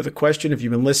 Thank you for the question. If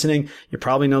you've been listening, you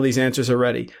probably know these answers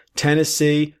already.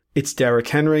 Tennessee, it's Derrick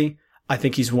Henry. I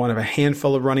think he's one of a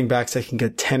handful of running backs that can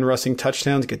get 10 rushing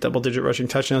touchdowns, get double-digit rushing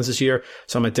touchdowns this year.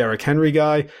 So I'm a Derrick Henry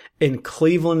guy. In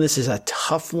Cleveland, this is a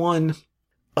tough one.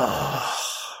 I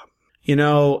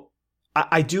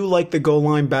do like the goal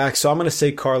line back, so I'm going to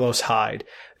say Carlos Hyde.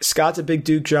 Scott's a big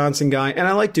Duke Johnson guy, and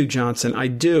I like Duke Johnson. I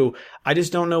do. I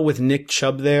just don't know with Nick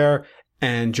Chubb there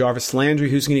and Jarvis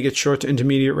Landry, who's going to get short to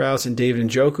intermediate routes, and David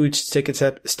Njoku to take a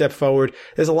step forward.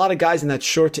 There's a lot of guys in that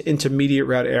short to intermediate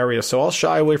route area, so I'll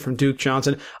shy away from Duke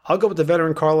Johnson. I'll go with the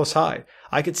veteran Carlos Hyde.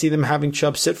 I could see them having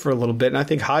Chubb sit for a little bit, and I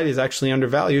think Hyde is actually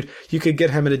undervalued. You could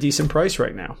get him at a decent price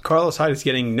right now. Carlos Hyde is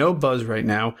getting no buzz right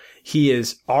now. He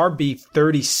is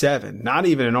RB37, not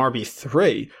even an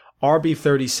RB3.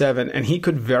 RB37, and he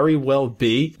could very well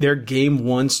be their game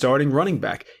 1 starting running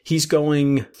back. He's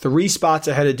going 3 spots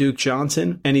ahead of Duke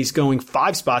Johnson, and he's going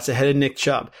 5 spots ahead of Nick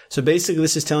Chubb. So basically,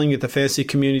 this is telling you that the fantasy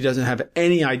community doesn't have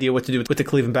any idea what to do with the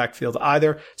Cleveland backfield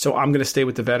either. So I'm going to stay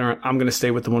with the veteran. I'm going to stay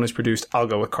with the one who's produced. I'll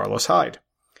go with Carlos Hyde.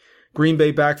 Green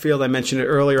Bay backfield, I mentioned it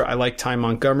earlier. I like Ty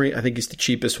Montgomery. I think he's the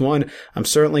cheapest one. I'm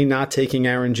certainly not taking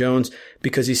Aaron Jones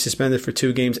because he's suspended for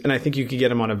 2 games, and I think you could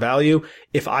get him on a value.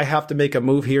 If I have to make a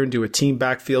move here and do a team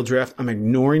backfield draft, I'm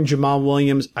ignoring Jamal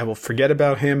Williams. I will forget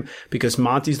about him because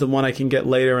Monty's the one I can get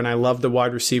later, and I love the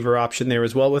wide receiver option there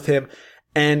as well with him.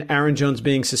 And Aaron Jones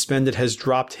being suspended has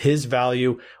dropped his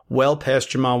value well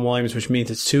past Jamal Williams, which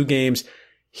means it's 2 games.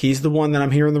 He's the one that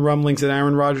I'm hearing the rumblings that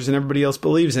Aaron Rodgers and everybody else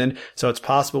believes in. So it's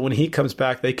possible when he comes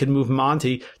back, they could move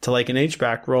Monty to like an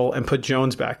H-back role and put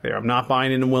Jones back there. I'm not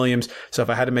buying into Williams. So if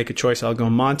I had to make a choice, I'll go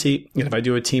Monty. And if I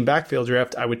do a team backfield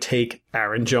draft, I would take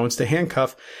Aaron Jones to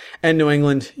handcuff. And New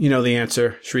England, you know the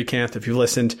answer. Srikanth, if you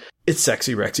listened, it's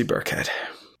sexy Rexy Burkhead.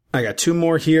 I got 2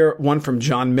 more here. One from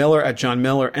John Miller at John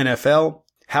Miller NFL.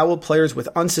 How will players with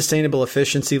unsustainable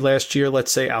efficiency last year,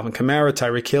 let's say Alvin Kamara,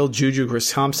 Tyreek Hill, Juju,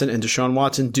 Chris Thompson, and Deshaun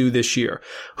Watson, do this year?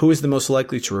 Who is the most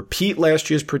likely to repeat last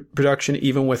year's production,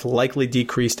 even with likely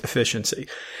decreased efficiency?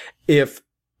 If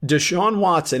Deshaun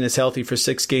Watson is healthy for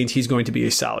 6 games, he's going to be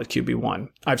a solid QB1.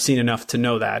 I've seen enough to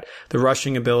know that. The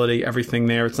rushing ability, everything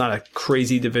there. It's not a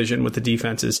crazy division with the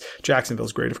defenses.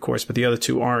 Jacksonville's great, of course, but the other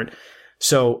 2 aren't.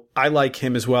 So I like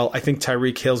him as well. I think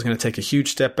Tyreek Hill's going to take a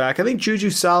huge step back. I think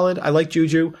Juju's solid. I like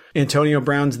Juju. Antonio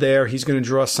Brown's there. He's going to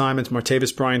draw assignments.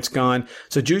 Martavis Bryant's gone.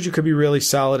 So Juju could be really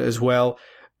solid as well.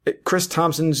 Chris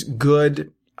Thompson's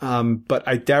good.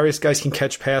 But Darius guys can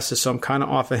catch passes, so I'm kind of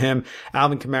off of him.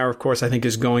 Alvin Kamara, of course, I think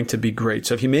is going to be great.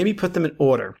 So if you maybe put them in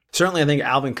order, certainly I think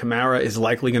Alvin Kamara is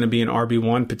likely going to be an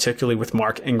RB1, particularly with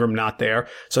Mark Ingram not there.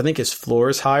 So I think his floor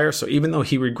is higher. So even though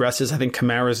he regresses, I think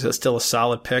Kamara is still a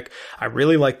solid pick. I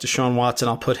really like Deshaun Watson.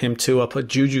 I'll put him 2. I'll put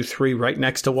Juju 3 right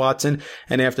next to Watson.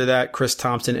 And after that, Chris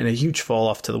Thompson, and a huge fall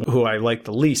off to who I like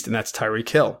the least, and that's Tyreek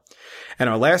Hill. And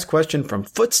our last question from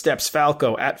Footsteps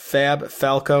Falco at Fab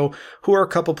Falco. Who are a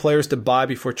couple players to buy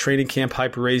before training camp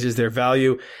hype raises their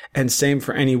value? And same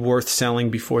for any worth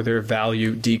selling before their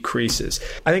value decreases.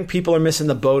 I think people are missing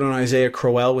the boat on Isaiah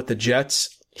Crowell with the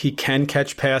Jets. He can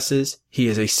catch passes. He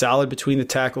is a solid between the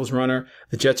tackles runner.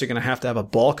 The Jets are going to have a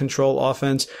ball control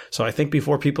offense. So I think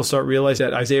before people start realizing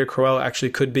that Isaiah Crowell actually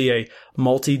could be a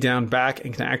multi-down back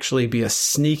and can actually be a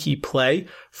sneaky play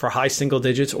for high single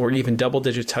digits or even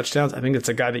double-digit touchdowns, I think it's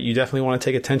a guy that you definitely want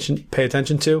to pay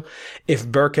attention to. If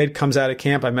Burkhead comes out of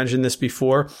camp, I mentioned this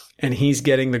before, and he's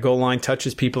getting the goal line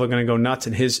touches, people are going to go nuts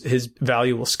and his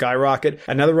value will skyrocket.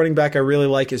 Another running back I really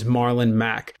like is Marlon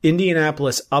Mack.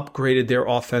 Indianapolis upgraded their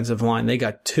offensive line. They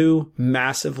got 2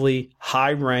 massively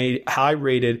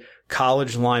high-rated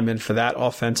college linemen for that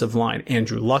offensive line.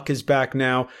 Andrew Luck is back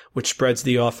now, which spreads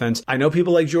the offense. I know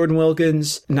people like Jordan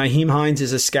Wilkins. Nyheim Hines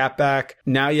is a scat back.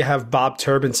 Now you have Bob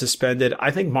Turbin suspended.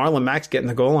 I think Marlon Mack's getting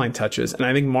the goal line touches. And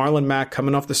I think Marlon Mack,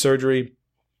 coming off the surgery,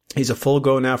 he's a full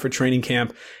go now for training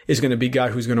camp, is going to be a guy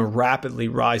who's going to rapidly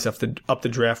rise up the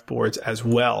draft boards as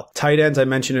well. Tight ends, I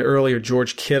mentioned it earlier,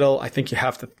 George Kittle. I think you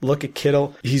have to look at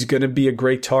Kittle. He's going to be a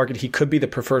great target. He could be the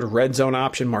preferred red zone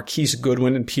option. Marquise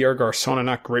Goodwin and Pierre Garçon are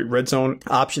not great red zone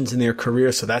options in their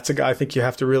career, so that's a guy I think you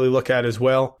have to really look at as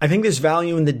well. I think there's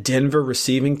value in the Denver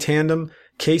receiving tandem.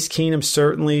 Case Keenum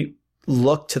certainly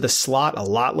looked to the slot a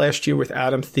lot last year with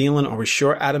Adam Thielen. Are we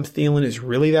sure Adam Thielen is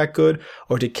really that good?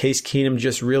 Or did Case Keenum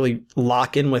just really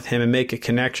lock in with him and make a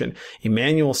connection?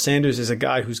 Emmanuel Sanders is a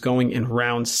guy who's going in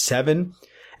round 7.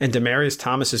 And Demaryius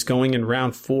Thomas is going in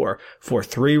round 4. For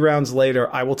 3 rounds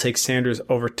later, I will take Sanders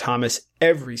over Thomas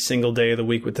every single day of the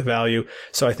week with the value.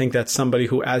 So I think that's somebody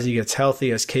who, as he gets healthy,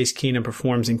 as Case Keenum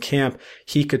performs in camp,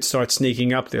 he could start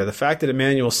sneaking up there. The fact that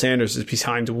Emmanuel Sanders is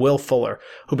behind Will Fuller,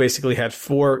 who basically had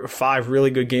 4 or 5 really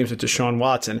good games with Deshaun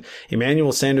Watson.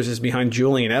 Emmanuel Sanders is behind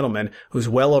Julian Edelman, who's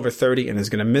well over 30 and is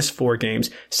going to miss 4 games.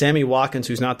 Sammy Watkins,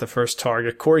 who's not the first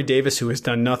target. Corey Davis, who has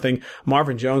done nothing.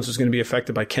 Marvin Jones, who's going to be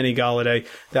affected by Kenny Golladay.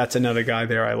 That's another guy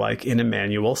there I like in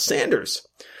Emmanuel Sanders.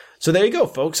 So there you go,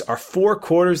 folks. Our 4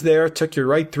 quarters there took you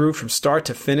right through from start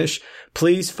to finish.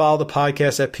 Please follow the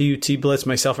podcast at PUT Blitz,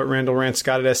 myself at Randall Rant,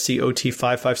 Scott at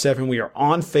SCOT557. We are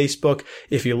on Facebook.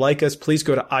 If you like us, please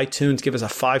go to iTunes, give us a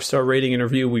 5-star rating and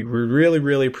review. We really,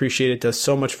 really appreciate it. It does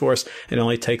so much for us. It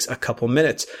only takes a couple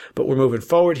minutes. But we're moving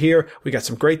forward here. We got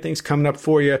some great things coming up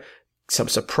for you. Some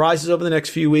surprises over the next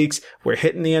few weeks. We're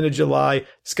hitting the end of July.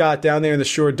 Scott, down there in the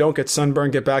shore, don't get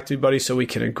sunburned. Get back to me, buddy, so we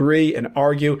can agree and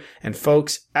argue. And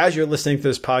folks, as you're listening to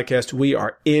this podcast, we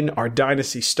are in our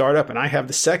Dynasty startup, and I have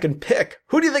the second pick.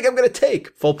 Who do you think I'm going to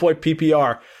take? Full point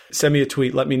PPR. Send me a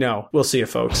tweet. Let me know. We'll see you,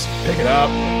 folks. Pick it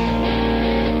up.